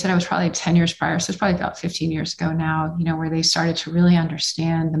ago, but they said I was probably 10 years prior. So it's probably about 15 years ago now, where they started to really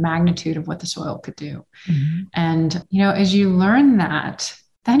understand the magnitude of what the soil could do. Mm-hmm. And, as you learn that,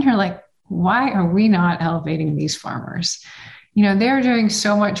 then you're like, why are we not elevating these farmers? They're doing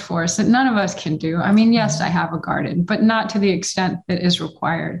so much for us that none of us can do. I mean, yes, I have a garden, but not to the extent that is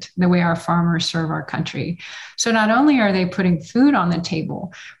required, the way our farmers serve our country. So not only are they putting food on the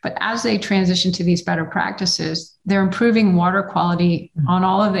table, but as they transition to these better practices, they're improving water quality on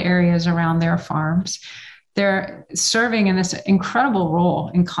all of the areas around their farms. They're serving in this incredible role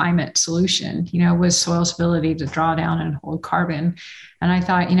in climate solution, with soil's ability to draw down and hold carbon. And I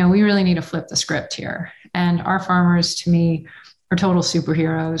thought, we really need to flip the script here. And our farmers, to me, are total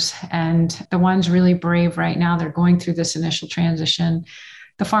superheroes. And the ones really brave right now, they're going through this initial transition.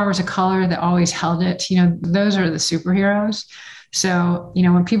 The farmers of color that always held it, those are the superheroes. So,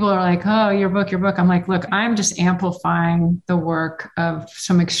 when people are like, oh, your book, I'm like, look, I'm just amplifying the work of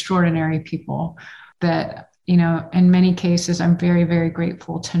some extraordinary people that, in many cases, I'm very, very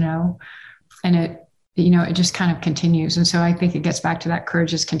grateful to know. And it just kind of continues. And so I think it gets back to that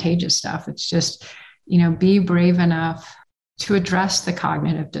courage is contagious stuff. It's just, be brave enough to address the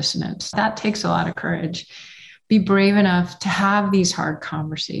cognitive dissonance. That takes a lot of courage. Be brave enough to have these hard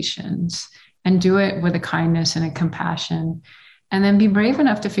conversations and do it with a kindness and a compassion. And then be brave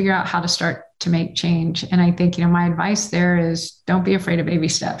enough to figure out how to start to make change. And I think, my advice there is don't be afraid of baby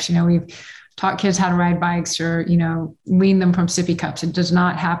steps. We've taught kids how to ride bikes or, wean them from sippy cups. It does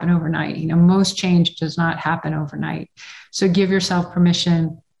not happen overnight. Most change does not happen overnight. So give yourself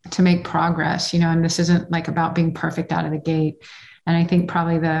permission to make progress, and this isn't like about being perfect out of the gate. And I think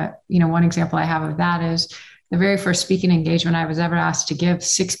probably the, one example I have of that is the very first speaking engagement I was ever asked to give,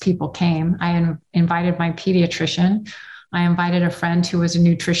 6 people came. I invited my pediatrician. I invited a friend who was a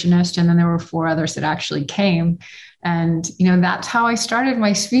nutritionist, and then there were 4 others that actually came. And, that's how I started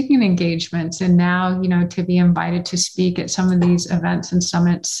my speaking engagements. And now, to be invited to speak at some of these events and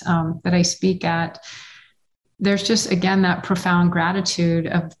summits that I speak at, there's just, again, that profound gratitude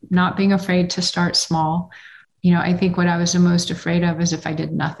of not being afraid to start small. I think what I was the most afraid of is if I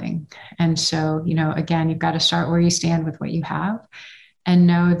did nothing. And so, again, you've got to start where you stand with what you have and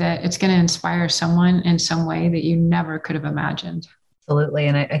know that it's going to inspire someone in some way that you never could have imagined. Absolutely.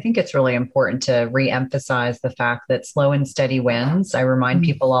 And I think it's really important to reemphasize the fact that slow and steady wins. I remind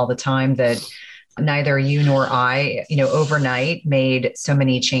people all the time that neither you nor I, overnight made so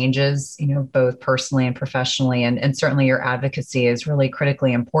many changes, both personally and professionally. And certainly your advocacy is really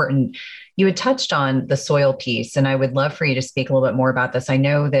critically important. You had touched on the soil piece, and I would love for you to speak a little bit more about this. I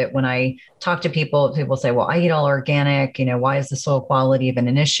know that when I talk to people say, well, I eat all organic, why is the soil quality even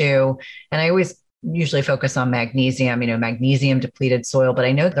an issue? And I always usually focus on magnesium, magnesium depleted soil, but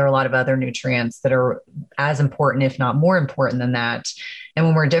I know there are a lot of other nutrients that are as important, if not more important than that. And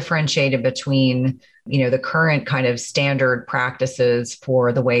when we're differentiated between, the current kind of standard practices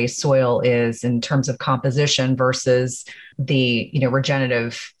for the way soil is in terms of composition versus the,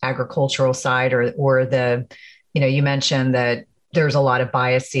 regenerative agricultural side or the, you mentioned that there's a lot of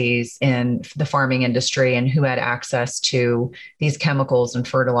biases in the farming industry and who had access to these chemicals and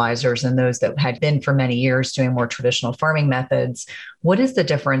fertilizers and those that had been for many years doing more traditional farming methods. What is the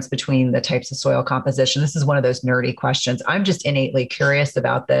difference between the types of soil composition? This is one of those nerdy questions. I'm just innately curious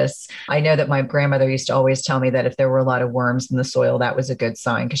about this. I know that my grandmother used to always tell me that if there were a lot of worms in the soil, that was a good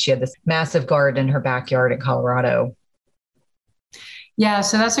sign because she had this massive garden in her backyard in Colorado. Yeah,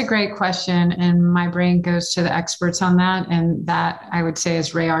 so that's a great question. And my brain goes to the experts on that. And that I would say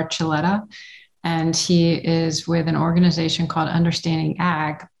is Ray Archuleta. And he is with an organization called Understanding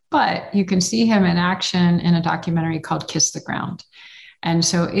Ag. But you can see him in action in a documentary called Kiss the Ground. And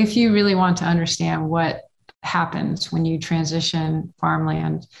so if you really want to understand what happens when you transition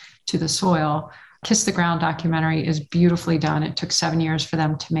farmland to the soil, Kiss the Ground documentary is beautifully done. It took 7 years for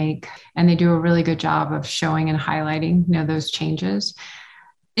them to make, and they do a really good job of showing and highlighting, those changes.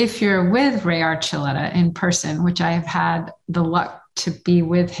 If you're with Ray Archuleta in person, which I have had the luck to be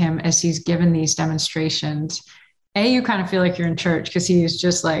with him as he's given these demonstrations, you kind of feel like you're in church because he's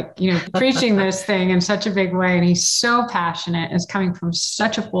just like, preaching this thing in such a big way. And he's so passionate. It's coming from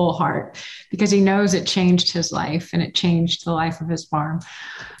such a full heart because he knows it changed his life and it changed the life of his farm.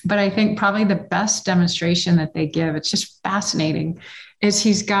 But I think probably the best demonstration that they give, it's just fascinating, is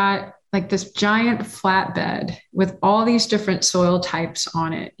he's got like this giant flatbed with all these different soil types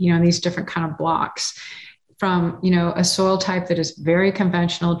on it, these different kind of blocks. From, a soil type that is very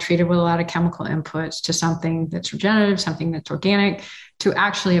conventional, treated with a lot of chemical inputs, to something that's regenerative, something that's organic, to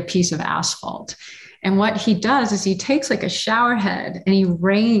actually a piece of asphalt. And what he does is he takes like a shower head and he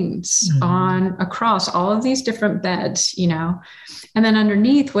rains on across all of these different beds, and then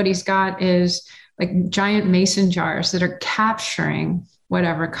underneath what he's got is like giant mason jars that are capturing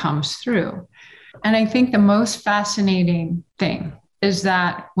whatever comes through. And I think the most fascinating thing is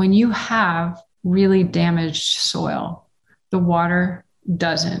that when you have really damaged soil, the water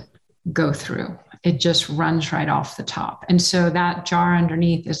doesn't go through. It just runs right off the top. And so that jar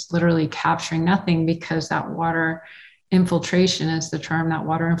underneath is literally capturing nothing because that water infiltration is the term, that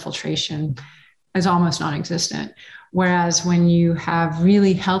water infiltration is almost non-existent. Whereas when you have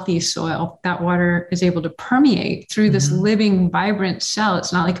really healthy soil, that water is able to permeate through this living, vibrant cell.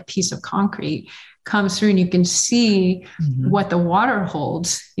 It's not like a piece of concrete. Comes through and you can see what the water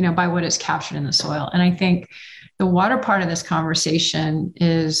holds, by what is captured in the soil. And I think the water part of this conversation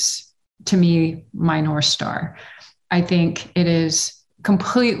is, to me, my North Star. I think it is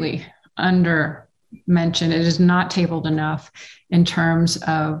completely under mentioned. It is not tabled enough in terms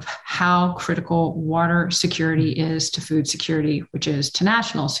of how critical water security is to food security, which is to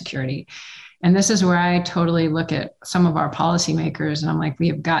national security. And this is where I totally look at some of our policymakers and I'm like, we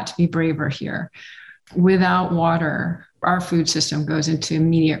have got to be braver here. Without water, our food system goes into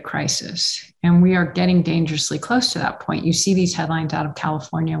immediate crisis. And we are getting dangerously close to that point. You see these headlines out of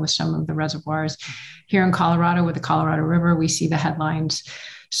California with some of the reservoirs. Here in Colorado with the Colorado River, we see the headlines.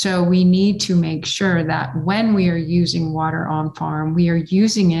 So we need to make sure that when we are using water on farm, we are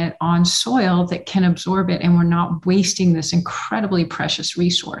using it on soil that can absorb it and we're not wasting this incredibly precious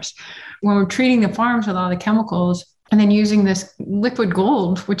resource. When we're treating the farms with all the chemicals and then using this liquid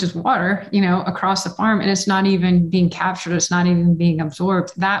gold, which is water, across the farm, and it's not even being captured, it's not even being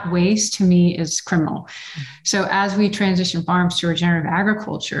absorbed, that waste to me is criminal. So as we transition farms to regenerative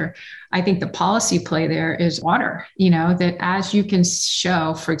agriculture, I think the policy play there is water, that as you can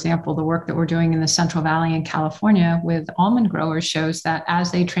show, for example, the work that we're doing in the Central Valley in California with almond growers shows that as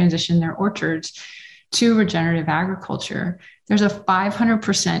they transition their orchards to regenerative agriculture, there's a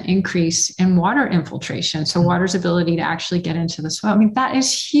 500% increase in water infiltration. So water's ability to actually get into the soil. I mean, that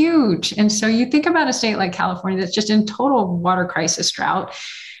is huge. And so you think about a state like California that's just in total water crisis drought.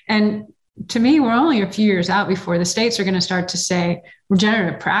 And to me, we're only a few years out before the states are going to start to say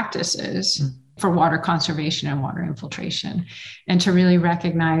regenerative practices for water conservation and water infiltration, and to really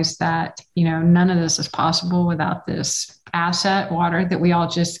recognize that, none of this is possible without this asset, water, that we all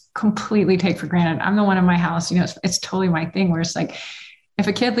just completely take for granted. I'm the one in my house, it's totally my thing where it's like, If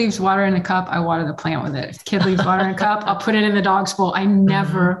a kid leaves water in a cup, I water the plant with it. If a kid leaves water in a cup, I'll put it in the dog's bowl. I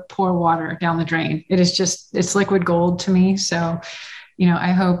never pour water down the drain. It is just, it's liquid gold to me. So,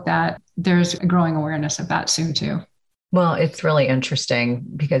 I hope that there's a growing awareness of that soon too. Well, it's really interesting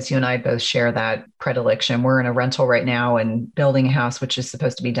because you and I both share that predilection. We're in a rental right now and building a house, which is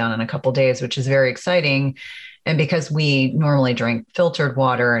supposed to be done in a couple of days, which is very exciting. And because we normally drink filtered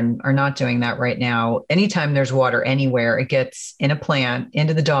water and are not doing that right now, anytime there's water anywhere, it gets in a plant,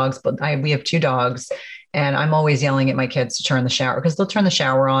 into the dogs. But we have 2 dogs. And I'm always yelling at my kids to turn the shower because they'll turn the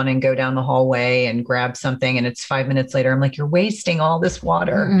shower on and go down the hallway and grab something. And it's 5 minutes later. I'm like, you're wasting all this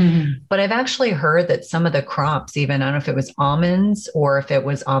water. Mm-hmm. But I've actually heard that some of the crops, even, I don't know if it was almonds or if it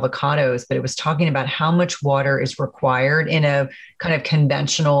was avocados, but it was talking about how much water is required in a kind of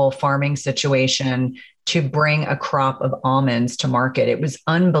conventional farming situation to bring a crop of almonds to market. It was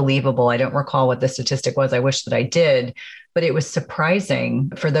unbelievable. I don't recall what the statistic was. I wish that I did, but it was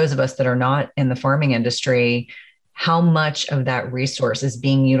surprising for those of us that are not in the farming industry, how much of that resource is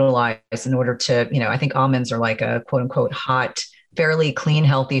being utilized in order to, I think almonds are like a quote unquote hot, fairly clean,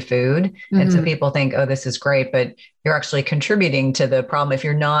 healthy food. Mm-hmm. And so people think, oh, this is great, but you're actually contributing to the problem if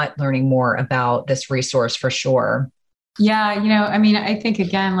you're not learning more about this resource for sure. Yeah. I think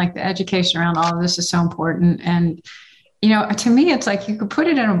again, like the education around all of this is so important. And, to me, it's like you could put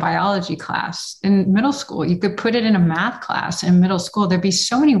it in a biology class in middle school. You could put it in a math class in middle school. There'd be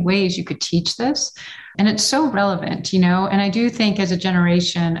so many ways you could teach this. And it's so relevant, and I do think as a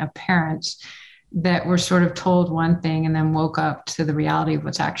generation of parents that were sort of told one thing and then woke up to the reality of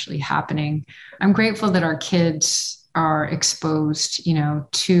what's actually happening. I'm grateful that our kids are exposed,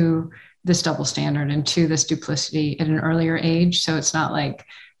 to this double standard and to this duplicity at an earlier age. So it's not like,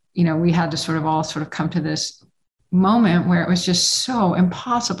 we had to sort of come to this moment where it was just so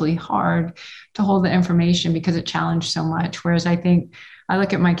impossibly hard to hold the information because it challenged so much. Whereas I think I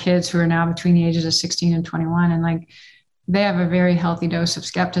look at my kids who are now between the ages of 16 and 21 and like, they have a very healthy dose of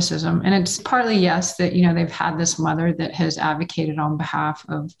skepticism. And it's partly, yes, that, they've had this mother that has advocated on behalf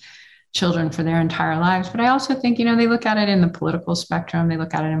of children for their entire lives. But I also think, they look at it in the political spectrum, they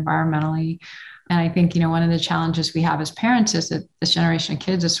look at it environmentally. And I think, one of the challenges we have as parents is that this generation of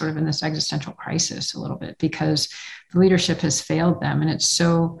kids is sort of in this existential crisis a little bit because the leadership has failed them. And it's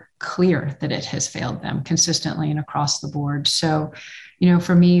so clear that it has failed them consistently and across the board. So,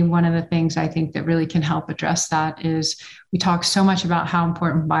 for me, one of the things I think that really can help address that is we talk so much about how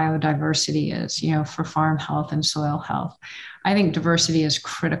important biodiversity is, for farm health and soil health. I think diversity is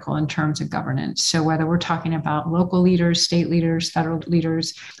critical in terms of governance. So whether we're talking about local leaders, state leaders, federal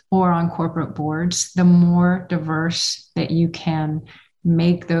leaders, or on corporate boards, the more diverse that you can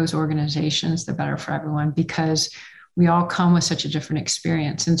make those organizations, the better for everyone, because we all come with such a different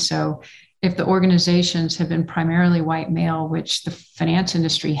experience. And so if the organizations have been primarily white male, which the finance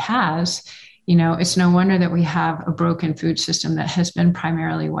industry has, it's no wonder that we have a broken food system that has been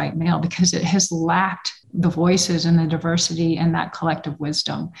primarily white male because it has lacked the voices and the diversity and that collective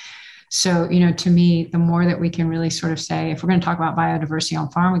wisdom. So, to me, the more that we can really sort of say, if we're going to talk about biodiversity on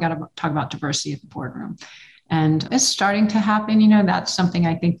farm, we got to talk about diversity at the boardroom. And it's starting to happen. That's something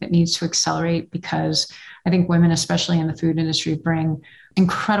I think that needs to accelerate because I think women, especially in the food industry, bring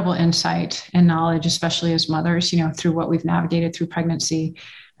incredible insight and knowledge, especially as mothers, through what we've navigated through pregnancy.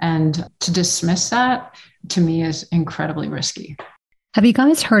 And to dismiss that, to me, is incredibly risky. Have you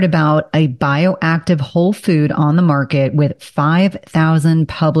guys heard about a bioactive whole food on the market with 5,000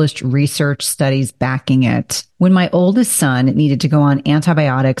 published research studies backing it? When my oldest son needed to go on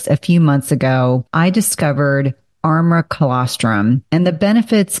antibiotics a few months ago, I discovered Armra colostrum, and the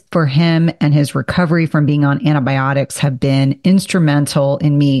benefits for him and his recovery from being on antibiotics have been instrumental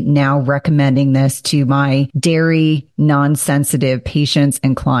in me now recommending this to my dairy non-sensitive patients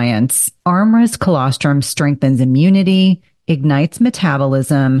and clients. Armra's colostrum strengthens immunity, ignites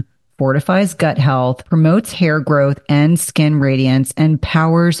metabolism, fortifies gut health, promotes hair growth and skin radiance, and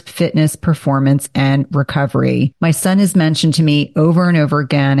powers fitness, performance, and recovery. My son has mentioned to me over and over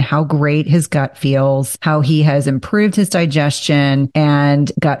again how great his gut feels, how he has improved his digestion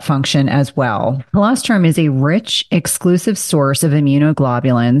and gut function as well. Colostrum is a rich, exclusive source of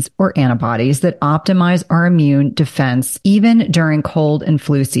immunoglobulins or antibodies that optimize our immune defense even during cold and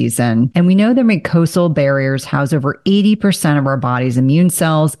flu season. And we know the mucosal barriers house over 80% of our body's immune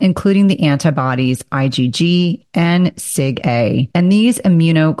cells, including including the antibodies IgG and SIG-A. And these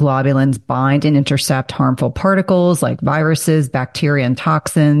immunoglobulins bind and intercept harmful particles like viruses, bacteria, and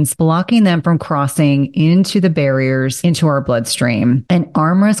toxins, blocking them from crossing into the barriers into our bloodstream. And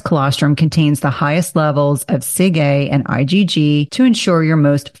Armra's colostrum contains the highest levels of SIG-A and IgG to ensure your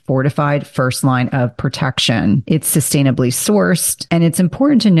most fortified first line of protection. It's sustainably sourced, and it's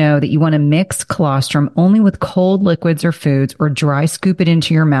important to know that you want to mix colostrum only with cold liquids or foods, or dry scoop it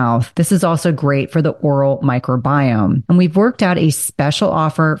into your mouth. This is also great for the oral microbiome. And we've worked out a special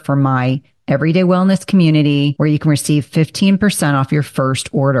offer for my Everyday Wellness community where you can receive 15% off your first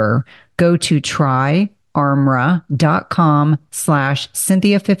order. Go to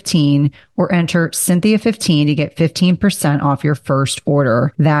tryarmra.com/Cynthia15 or enter Cynthia15 to get 15% off your first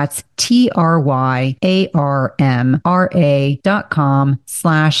order. That's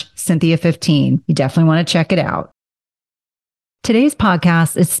tryarmra.com/Cynthia15. You definitely want to check it out. Today's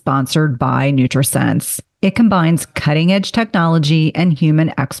podcast is sponsored by NutriSense. It combines cutting-edge technology and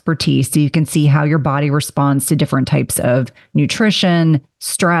human expertise so you can see how your body responds to different types of nutrition,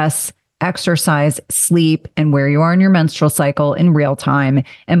 stress, exercise, sleep, and where you are in your menstrual cycle in real time.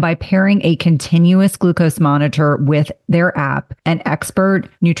 And by pairing a continuous glucose monitor with their app and expert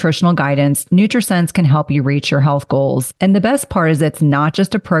nutritional guidance, NutriSense can help you reach your health goals. And the best part is it's not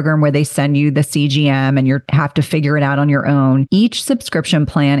just a program where they send you the CGM and you have to figure it out on your own. Each subscription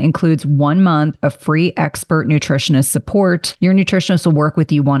plan includes 1 month of free expert nutritionist support. Your nutritionist will work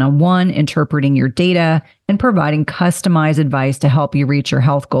with you one-on-one, interpreting your data and providing customized advice to help you reach your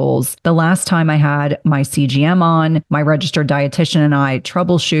health goals. The last time I had my CGM on, my registered dietitian and I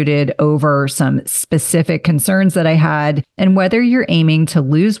troubleshooted over some specific concerns that I had. And whether you're aiming to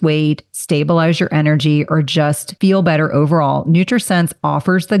lose weight, stabilize your energy, or just feel better overall, NutriSense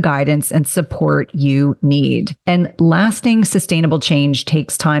offers the guidance and support you need. And lasting sustainable change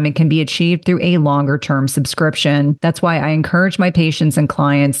takes time and can be achieved through a longer-term subscription. That's why I encourage my patients and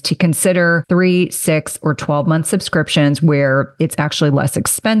clients to consider 3, 6, or 12-month subscriptions where it's actually less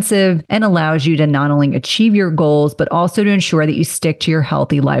expensive and allows you to not only achieve your goals, but also to ensure that you stick to your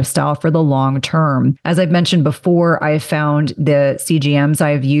healthy lifestyle for the long term. As I've mentioned before, I have found the CGMs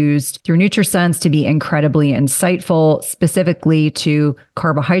I've used through NutriSense to be incredibly insightful, specifically to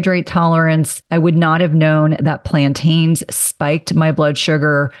carbohydrate tolerance. I would not have known that plantains spiked my blood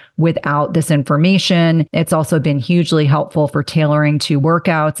sugar without this information. It's also been hugely helpful for tailoring to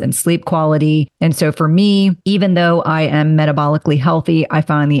workouts and sleep quality. And so for me, even though I am metabolically healthy, I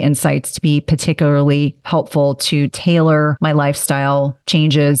found the insights to be particularly helpful to tailor my lifestyle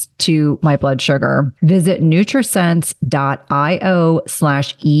changes to my blood sugar. Visit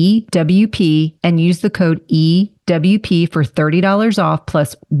nutrisense.io/EWP and use the code EWP for $30 off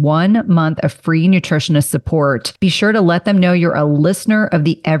plus 1 month of free nutritionist support. Be sure to let them know you're a listener of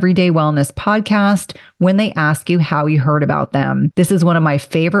the Everyday Wellness podcast when they ask you how you heard about them. This is one of my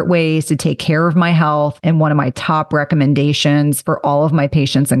favorite ways to take care of my health and one of my top recommendations for all of my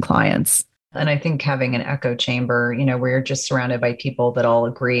patients and clients. And I think having an echo chamber, where you're just surrounded by people that all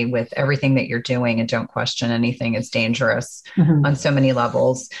agree with everything that you're doing and don't question anything is dangerous on so many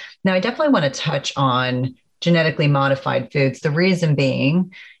levels. Now, I definitely want to touch on genetically modified foods. The reason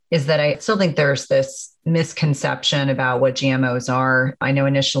being is that I still think there's this misconception about what GMOs are. I know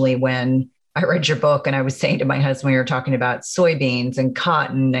initially when I read your book and I was saying to my husband, we were talking about soybeans and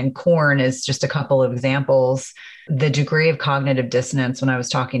cotton and corn as just a couple of examples. The degree of cognitive dissonance when I was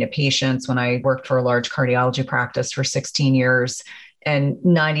talking to patients, when I worked for a large cardiology practice for 16 years, and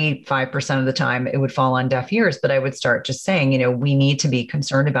 95% of the time it would fall on deaf ears, but I would start just saying, we need to be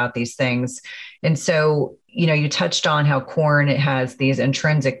concerned about these things. And so, you touched on how corn, it has these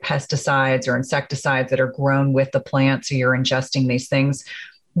intrinsic pesticides or insecticides that are grown with the plant. So you're ingesting these things.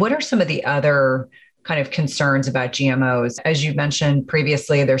 What are some of the other kind of concerns about GMOs? As you mentioned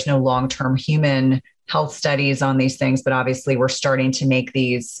previously, there's no long-term human health studies on these things, but obviously we're starting to make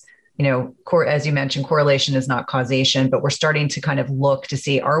these, as you mentioned, correlation is not causation, but we're starting to kind of look to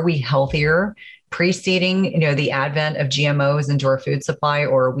see, are we healthier preceding, the advent of GMOs into our food supply,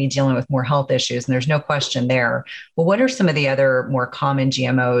 or are we dealing with more health issues? And there's no question there. But what are some of the other more common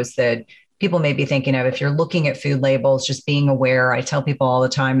GMOs that people may be thinking of if you're looking at food labels, just being aware? I tell people all the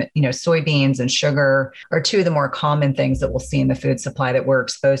time, soybeans and sugar are two of the more common things that we'll see in the food supply that we're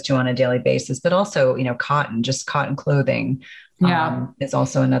exposed to on a daily basis, but also, cotton clothing. Is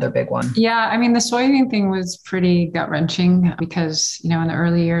also another big one. Yeah. I mean, the soybean thing was pretty gut wrenching because, in the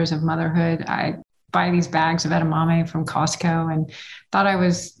early years of motherhood, I buy these bags of edamame from Costco and thought I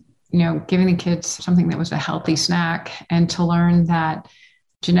was, giving the kids something that was a healthy snack, and to learn that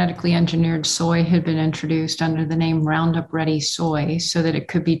genetically engineered soy had been introduced under the name Roundup Ready soy so that it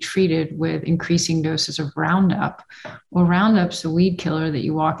could be treated with increasing doses of Roundup. Well, Roundup's a weed killer that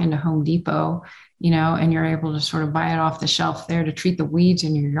you walk into Home Depot, and you're able to sort of buy it off the shelf there to treat the weeds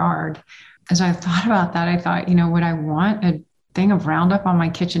in your yard. As I thought about that, I thought, would I want a thing of Roundup on my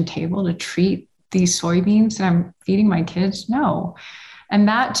kitchen table to treat these soybeans that I'm feeding my kids? No. And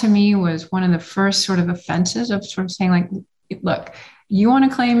that to me was one of the first sort of offenses of sort of saying, like, look, you want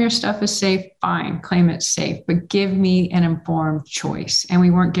to claim your stuff is safe, fine, claim it's safe, but give me an informed choice. And we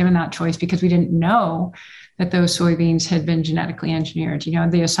weren't given that choice because we didn't know that those soybeans had been genetically engineered.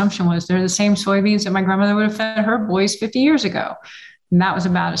 The assumption was they're the same soybeans that my grandmother would have fed her boys 50 years ago. And that was a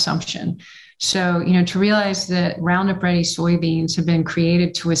bad assumption. So, to realize that Roundup Ready soybeans have been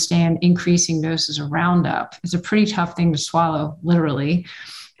created to withstand increasing doses of Roundup is a pretty tough thing to swallow, literally.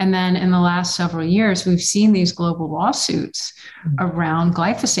 And then in the last several years, we've seen these global lawsuits around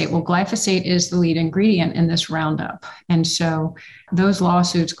glyphosate. Well, glyphosate is the lead ingredient in this Roundup. And so those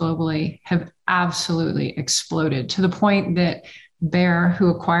lawsuits globally have absolutely exploded to the point that Bayer, who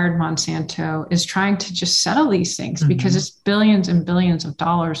acquired Monsanto, is trying to just settle these things because it's billions and billions of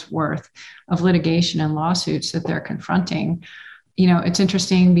dollars worth of litigation and lawsuits that they're confronting. It's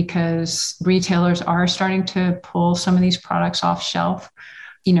interesting because retailers are starting to pull some of these products off shelf.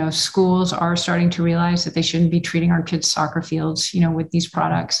 Schools are starting to realize that they shouldn't be treating our kids' soccer fields, with these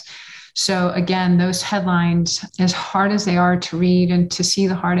products. So again, those headlines, as hard as they are to read and to see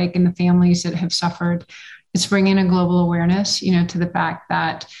the heartache in the families that have suffered, it's bringing a global awareness, to the fact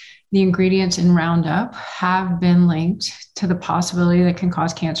that the ingredients in Roundup have been linked to the possibility that can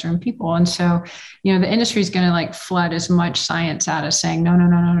cause cancer in people. And so, the industry is going to flood as much science at us saying,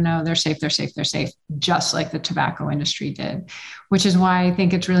 no, they're safe, just like the tobacco industry did, which is why I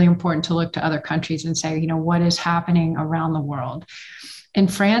think it's really important to look to other countries and say, what is happening around the world. In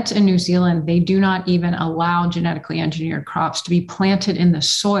France and New Zealand, they do not even allow genetically engineered crops to be planted in the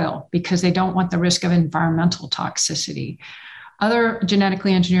soil because they don't want the risk of environmental toxicity. Other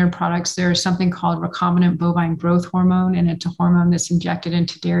genetically engineered products, there is something called recombinant bovine growth hormone, and it's a hormone that's injected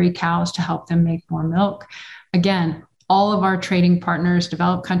into dairy cows to help them make more milk. Again, all of our trading partners,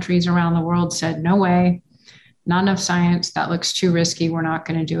 developed countries around the world said, no way, not enough science, that looks too risky, we're not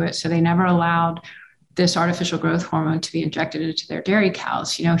going to do it. So they never allowed this artificial growth hormone to be injected into their dairy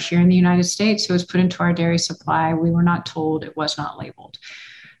cows. Here in the United States, it was put into our dairy supply. We were not told, it was not labeled.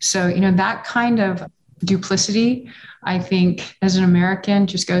 So, that kind of duplicity, I think, as an American,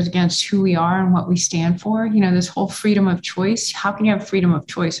 just goes against who we are and what we stand for. This whole freedom of choice. How can you have freedom of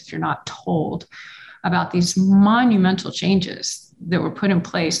choice if you're not told about these monumental changes that were put in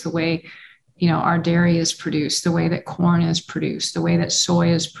place, the way, our dairy is produced, the way that corn is produced, the way that soy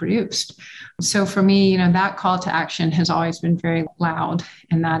is produced? So for me, that call to action has always been very loud.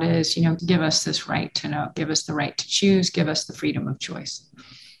 And that is, give us this right to know, give us the right to choose, give us the freedom of choice.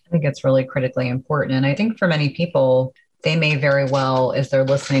 I think it's really critically important. And I think for many people, they may very well, as they're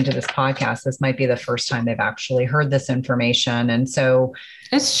listening to this podcast, this might be the first time they've actually heard this information. And so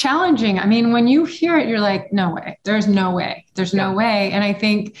it's challenging. I mean, when you hear it, you're like, no way, there's no way, there's no way. And I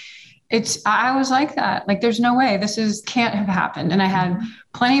think I was like that, there's no way can't have happened. And I had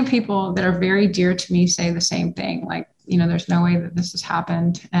plenty of people that are very dear to me say the same thing, there's no way that this has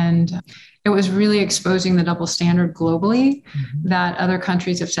happened. And it was really exposing the double standard globally that other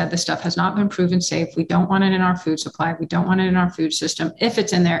countries have said this stuff has not been proven safe. We don't want it in our food supply. We don't want it in our food system. If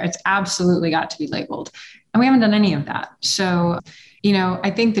it's in there, it's absolutely got to be labeled. And we haven't done any of that. So,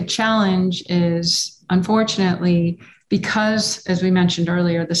 I think the challenge is, unfortunately, because, as we mentioned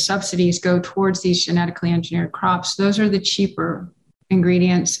earlier, the subsidies go towards these genetically engineered crops, those are the cheaper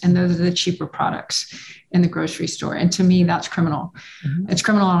ingredients and those are the cheaper products in the grocery store. And to me, that's criminal. It's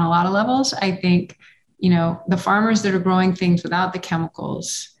criminal on a lot of levels. I think, the farmers that are growing things without the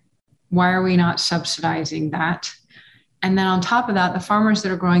chemicals, why are we not subsidizing that? And then on top of that, the farmers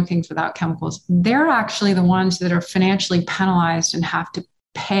that are growing things without chemicals, they're actually the ones that are financially penalized and have to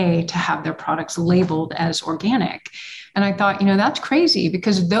pay to have their products labeled as organic. And I thought, that's crazy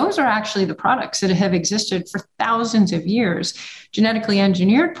because those are actually the products that have existed for thousands of years. Genetically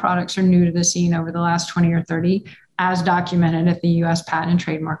engineered products are new to the scene over the last 20 or 30, as documented at the U.S. Patent and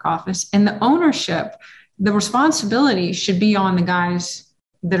Trademark Office. And the ownership, the responsibility should be on the guys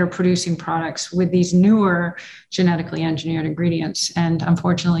that are producing products with these newer genetically engineered ingredients. And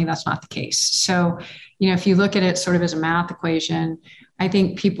unfortunately, that's not the case. So, if you look at it sort of as a math equation, I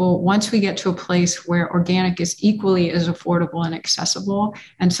think people, once we get to a place where organic is equally as affordable and accessible,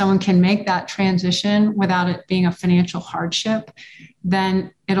 and someone can make that transition without it being a financial hardship,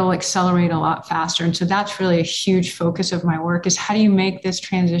 then it'll accelerate a lot faster. And so that's really a huge focus of my work, is how do you make this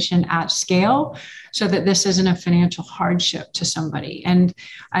transition at scale so that this isn't a financial hardship to somebody? And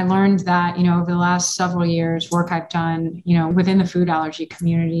I learned that, over the last several years, work I've done, within the food allergy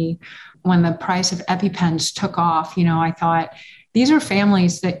community, when the price of EpiPens took off, I thought, these are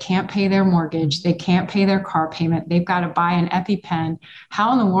families that can't pay their mortgage. They can't pay their car payment. They've got to buy an EpiPen.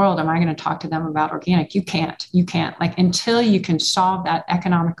 How in the world am I going to talk to them about organic? You can't. Like, until you can solve that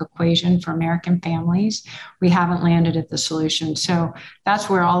economic equation for American families, we haven't landed at the solution. So that's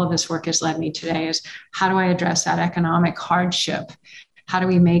where all of this work has led me today, is how do I address that economic hardship? How do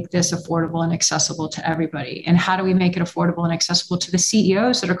we make this affordable and accessible to everybody? And how do we make it affordable and accessible to the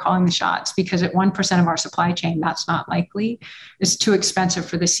CEOs that are calling the shots? Because at 1% of our supply chain, that's not likely. It's too expensive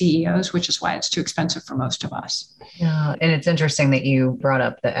for the CEOs, which is why it's too expensive for most of us. Yeah, and it's interesting that you brought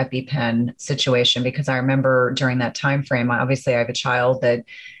up the EpiPen situation, because I remember during that time frame, obviously I have a child that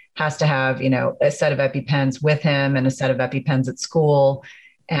has to have, a set of EpiPens with him and a set of EpiPens at school.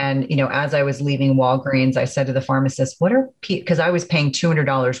 And, as I was leaving Walgreens, I said to the pharmacist, because I was paying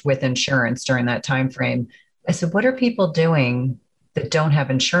 $200 with insurance during that time frame. I said, what are people doing that don't have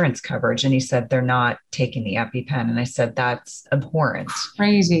insurance coverage? And he said, they're not taking the EpiPen. And I said, that's abhorrent.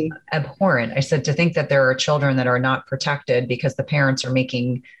 Crazy. Abhorrent. I said, to think that there are children that are not protected because the parents are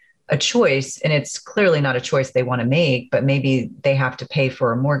making a choice, and it's clearly not a choice they want to make, but maybe they have to pay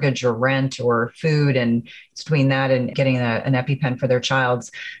for a mortgage or rent or food, and it's between that and getting an EpiPen for their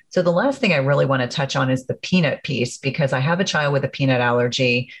child's. So the last thing I really want to touch on is the peanut piece, because I have a child with a peanut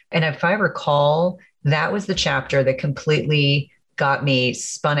allergy. And if I recall, that was the chapter that completely got me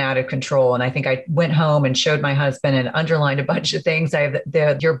spun out of control. And I think I went home and showed my husband and underlined a bunch of things.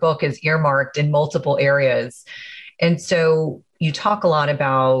 Your book is earmarked in multiple areas. And so you talk a lot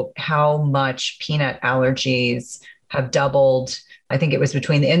about how much peanut allergies have doubled. I think it was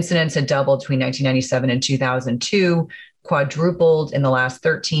between the incidence had doubled between 1997 and 2002, quadrupled in the last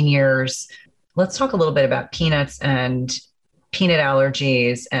 13 years. Let's talk a little bit about peanuts and peanut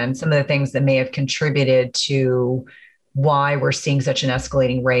allergies and some of the things that may have contributed to why we're seeing such an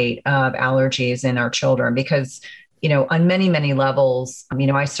escalating rate of allergies in our children. Because on many, many levels, I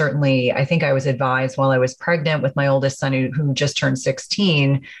think I was advised while I was pregnant with my oldest son, who just turned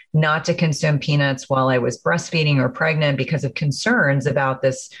 16, not to consume peanuts while I was breastfeeding or pregnant because of concerns about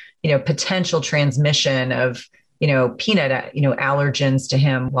this, potential transmission of, peanut, allergens to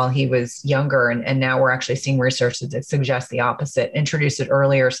him while he was younger. And now we're actually seeing research that suggests the opposite. Introduce it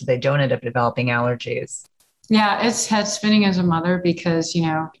earlier so they don't end up developing allergies. Yeah, it's head spinning as a mother, because,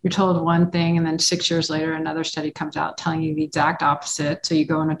 you're told one thing and then 6 years later, another study comes out telling you the exact opposite. So you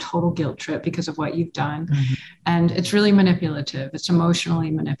go on a total guilt trip because of what you've done. Mm-hmm. And it's really manipulative. It's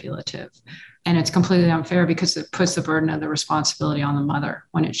emotionally manipulative. And it's completely unfair because it puts the burden of the responsibility on the mother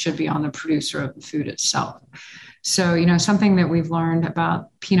when it should be on the producer of the food itself. So, something that we've learned about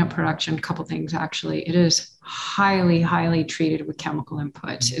peanut production, a couple things actually, it is highly, highly treated with chemical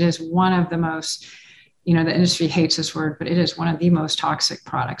inputs. It is one of the most, the industry hates this word, but it is one of the most toxic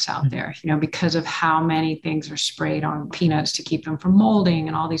products out there, because of how many things are sprayed on peanuts to keep them from molding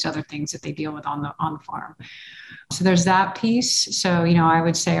and all these other things that they deal with on the farm. So there's that piece. So, I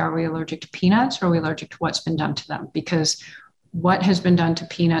would say, are we allergic to peanuts, or are we allergic to what's been done to them? Because what has been done to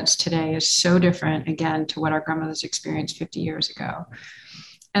peanuts today is so different, again, to what our grandmothers experienced 50 years ago.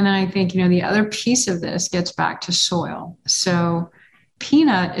 And then I think, the other piece of this gets back to soil. So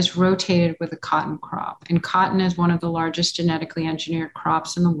peanut is rotated with a cotton crop, and cotton is one of the largest genetically engineered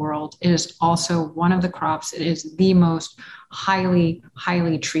crops in the world. It is also one of the crops that is the most highly,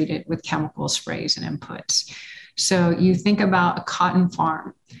 highly treated with chemical sprays and inputs. So you think about a cotton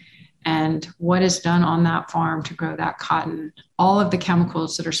farm and what is done on that farm to grow that cotton, all of the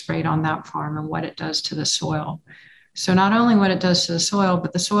chemicals that are sprayed on that farm and what it does to the soil. So not only what it does to the soil,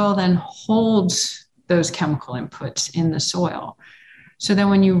 but the soil then holds those chemical inputs in the soil. So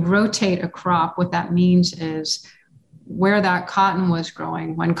then when you rotate a crop, what that means is where that cotton was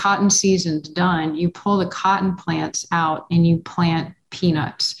growing, when cotton season's done, you pull the cotton plants out and you plant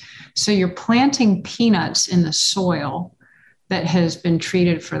peanuts. So you're planting peanuts in the soil that has been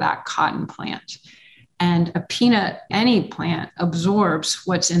treated for that cotton plant. And a peanut, any plant, absorbs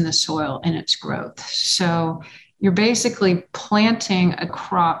what's in the soil in its growth. So you're basically planting a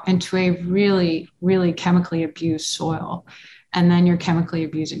crop into a really, really chemically abused soil, and then you're chemically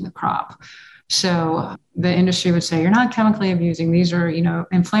abusing the crop. So the industry would say, you're not chemically abusing. These are,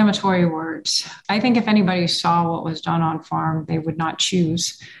 inflammatory words. I think if anybody saw what was done on farm, they would not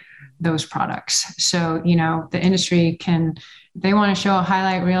choose those products. So, the industry they want to show a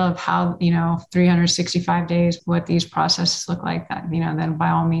highlight reel of how, 365 days, what these processes look like, that, then by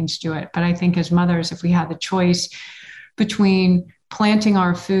all means do it. But I think as mothers, if we had the choice between planting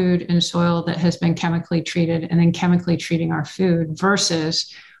our food in soil that has been chemically treated and then chemically treating our food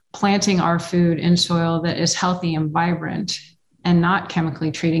versus planting our food in soil that is healthy and vibrant and not chemically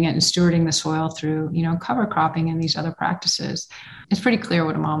treating it and stewarding the soil through, cover cropping and these other practices, it's pretty clear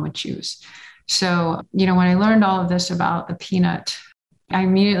what a mom would choose. So, when I learned all of this about the peanut, I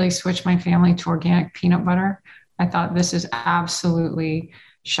immediately switched my family to organic peanut butter. I thought this is absolutely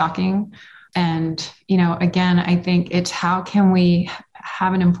shocking. And, again, I think it's how can we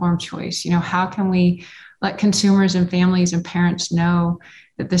have an informed choice? How can we let consumers and families and parents know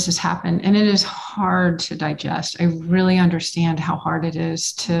that this has happened? And it is hard to digest. I really understand how hard it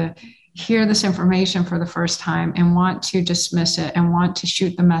is to hear this information for the first time and want to dismiss it and want to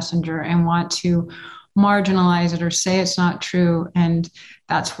shoot the messenger and want to marginalize it or say it's not true. And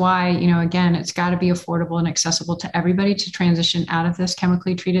that's why, again, it's got to be affordable and accessible to everybody to transition out of this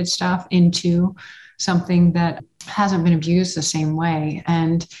chemically treated stuff into something that hasn't been abused the same way.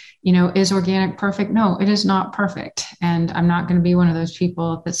 And, is organic perfect? No, it is not perfect. And I'm not going to be one of those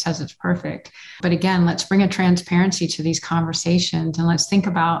people that says it's perfect. But again, let's bring a transparency to these conversations and let's think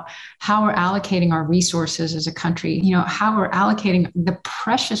about how we're allocating our resources as a country, how we're allocating the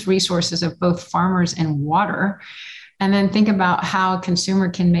precious resources of both farmers and water. And then think about how a consumer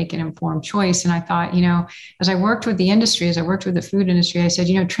can make an informed choice. And I thought, as I worked with the industry, as I worked with the food industry, I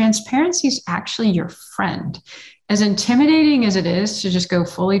said, transparency is actually your friend. As intimidating as it is to just go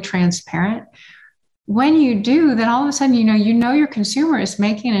fully transparent, when you do, then all of a sudden, your consumer is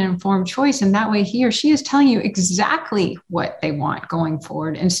making an informed choice. And that way he or she is telling you exactly what they want going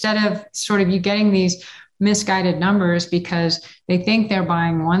forward, instead of sort of you getting these misguided numbers because they think they're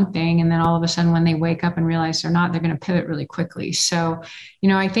buying one thing. And then all of a sudden, when they wake up and realize they're not, they're going to pivot really quickly. So,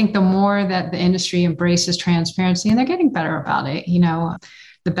 I think the more that the industry embraces transparency, and they're getting better about it,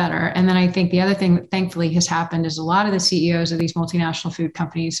 the better. And then I think the other thing that thankfully has happened is a lot of the CEOs of these multinational food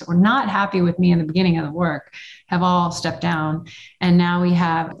companies that were not happy with me in the beginning of the work have all stepped down. And now we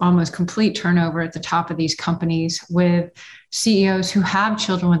have almost complete turnover at the top of these companies with CEOs who have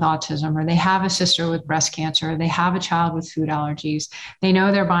children with autism, or they have a sister with breast cancer, or they have a child with food allergies. They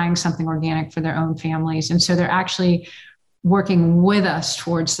know they're buying something organic for their own families. And so they're actually working with us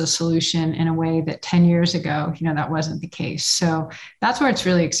towards the solution in a way that 10 years ago, that wasn't the case. So that's where it's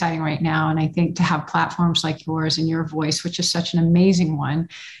really exciting right now. And I think to have platforms like yours and your voice, which is such an amazing one,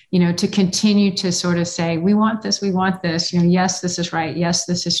 to continue to sort of say, we want this, yes, this is right. Yes,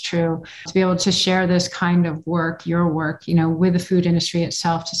 this is true. To be able to share this kind of work, your work, with the food industry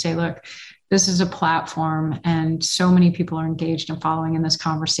itself, to say, look, this is a platform and so many people are engaged and following in this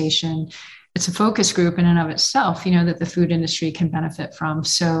conversation. It's a focus group in and of itself, that the food industry can benefit from.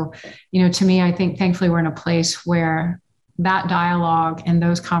 So, to me, I think thankfully we're in a place where that dialogue and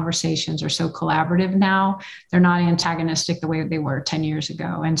those conversations are so collaborative now. They're not antagonistic the way they were 10 years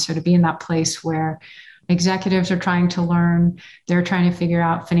ago. And so to be in that place where executives are trying to learn, they're trying to figure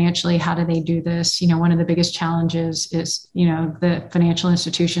out financially, how do they do this? One of the biggest challenges is, the financial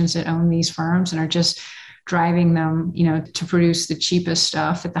institutions that own these firms and are just driving them, to produce the cheapest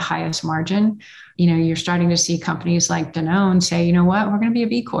stuff at the highest margin. You're starting to see companies like Danone say, you know what, we're going to be a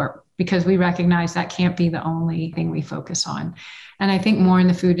B Corp because we recognize that can't be the only thing we focus on. And I think more in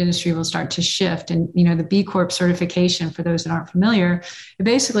the food industry will start to shift. And, the B Corp certification, for those that aren't familiar, it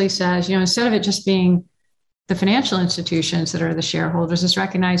basically says, instead of it just being the financial institutions that are the shareholders, is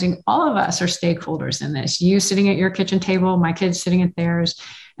recognizing all of us are stakeholders in this. You sitting at your kitchen table, my kids sitting at theirs,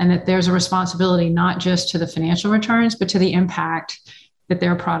 and that there's a responsibility not just to the financial returns, but to the impact that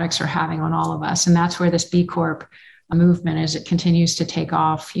their products are having on all of us. And that's where this B Corp movement, as it continues to take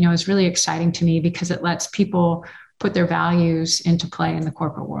off, is really exciting to me because it lets people put their values into play in the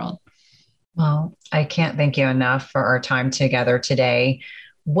corporate world. Well, I can't thank you enough for our time together today.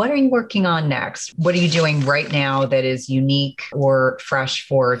 What are you working on next? What are you doing right now that is unique or fresh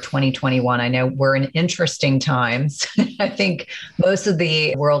for 2021? I know we're in interesting times. I think most of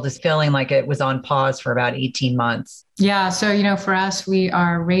the world is feeling like it was on pause for about 18 months. Yeah. So, for us, we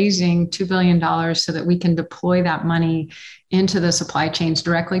are raising $2 billion so that we can deploy that money into the supply chains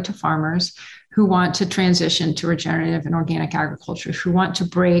directly to farmers who want to transition to regenerative and organic agriculture, who want to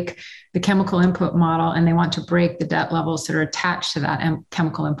break the chemical input model, and they want to break the debt levels that are attached to that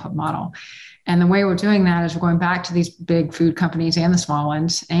chemical input model. And the way we're doing that is we're going back to these big food companies and the small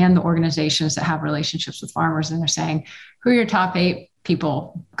ones and the organizations that have relationships with farmers. And they're saying, who are your top 8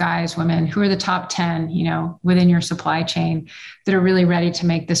 people, guys, women, who are the top 10, within your supply chain that are really ready to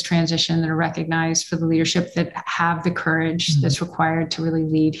make this transition, that are recognized for the leadership, that have the courage that's required to really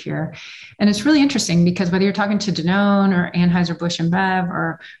lead here. And it's really interesting because whether you're talking to Danone or Anheuser-Busch InBev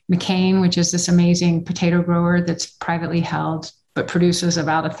or McCain, which is this amazing potato grower that's privately held, but produces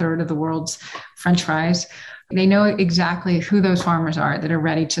about 1/3 of the world's French fries, they know exactly who those farmers are that are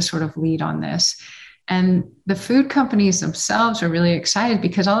ready to sort of lead on this. And the food companies themselves are really excited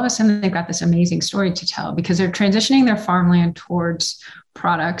because all of a sudden they've got this amazing story to tell because they're transitioning their farmland towards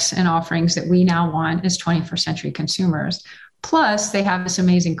products and offerings that we now want as 21st century consumers. Plus, they have this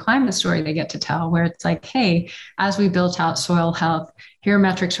amazing climate story they get to tell where it's like, hey, as we built out soil health, here are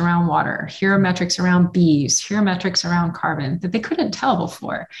metrics around water, here are metrics around bees, here are metrics around carbon that they couldn't tell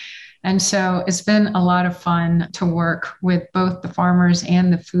before. And so it's been a lot of fun to work with both the farmers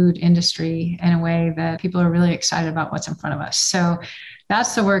and the food industry in a way that people are really excited about what's in front of us. So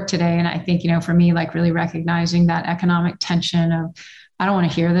that's the work today. And I think, for me, like really recognizing that economic tension of, I don't want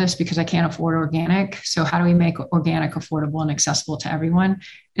to hear this because I can't afford organic. So how do we make organic affordable and accessible to everyone?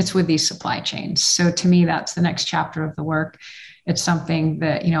 It's with these supply chains. So to me, that's the next chapter of the work. It's something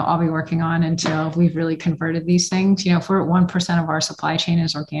that, I'll be working on until we've really converted these things. If we're at 1% of our supply chain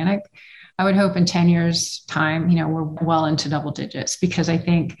is organic, I would hope in 10 years time, we're well into double digits because I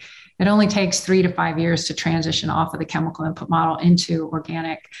think it only takes 3 to 5 years to transition off of the chemical input model into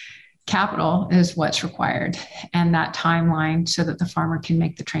organic. Capital is what's required and that timeline so that the farmer can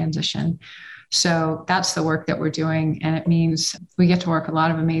make the transition. So that's the work that we're doing. And it means we get to work with a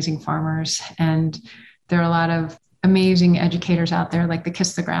lot of amazing farmers and there are a lot of amazing educators out there like the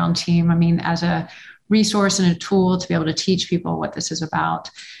Kiss the Ground team. I mean, as a resource and a tool to be able to teach people what this is about.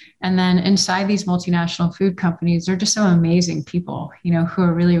 And then inside these multinational food companies, they're just some amazing people, who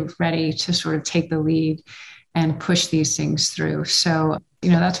are really ready to sort of take the lead and push these things through. So,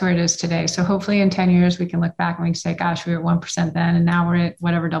 that's where it is today. So hopefully in 10 years, we can look back and we can say, gosh, we were at 1% then, and now we're at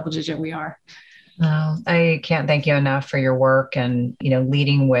whatever double digit we are. I can't thank you enough for your work and,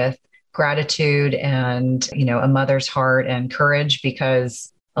 leading with gratitude and, a mother's heart and courage,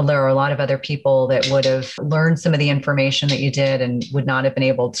 because there are a lot of other people that would have learned some of the information that you did and would not have been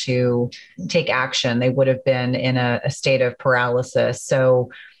able to take action. They would have been in a state of paralysis.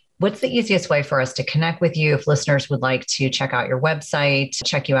 So what's the easiest way for us to connect with you if listeners would like to check out your website,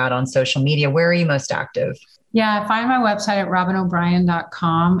 check you out on social media? Where are you most active? Yeah, find my website at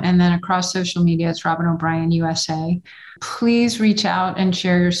robynobrien.com. And then across social media, it's Robyn O'Brien USA. Please reach out and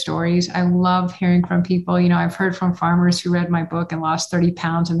share your stories. I love hearing from people. I've heard from farmers who read my book and lost 30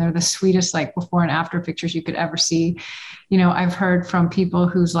 pounds, and they're the sweetest, like before and after pictures you could ever see. I've heard from people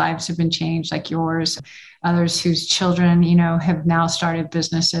whose lives have been changed, like yours, others whose children, have now started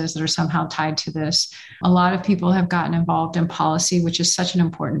businesses that are somehow tied to this. A lot of people have gotten involved in policy, which is such an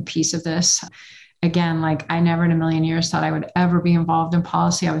important piece of this. Again, like I never in a million years thought I would ever be involved in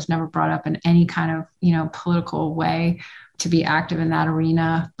policy. I was never brought up in any kind of, political way to be active in that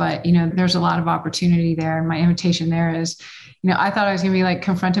arena. But, there's a lot of opportunity there. And my invitation there is, I thought I was going to be like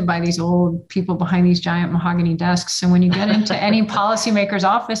confronted by these old people behind these giant mahogany desks. And when you get into any policymaker's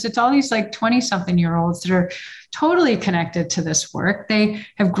office, it's all these like 20-something-year-olds that are totally connected to this work. They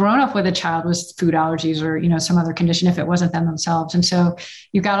have grown up with a child with food allergies or, some other condition if it wasn't them themselves. And so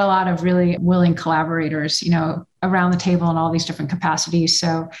you've got a lot of really willing collaborators, around the table in all these different capacities.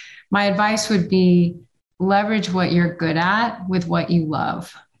 So my advice would be leverage what you're good at with what you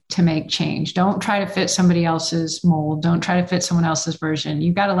love to make change. Don't try to fit somebody else's mold. Don't try to fit someone else's version.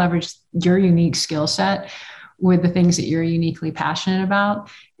 You've got to leverage your unique skill set with the things that you're uniquely passionate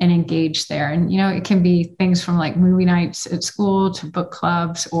about and engage there. And, it can be things from like movie nights at school to book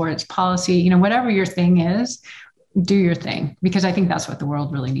clubs, or it's policy, whatever your thing is, do your thing, because I think that's what the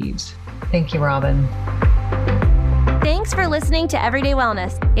world really needs. Thank you, Robyn. Thanks for listening to Everyday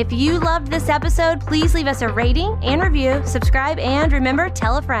Wellness. If you loved this episode, please leave us a rating and review, subscribe, and remember,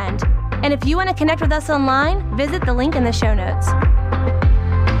 tell a friend. And if you want to connect with us online, visit the link in the show notes.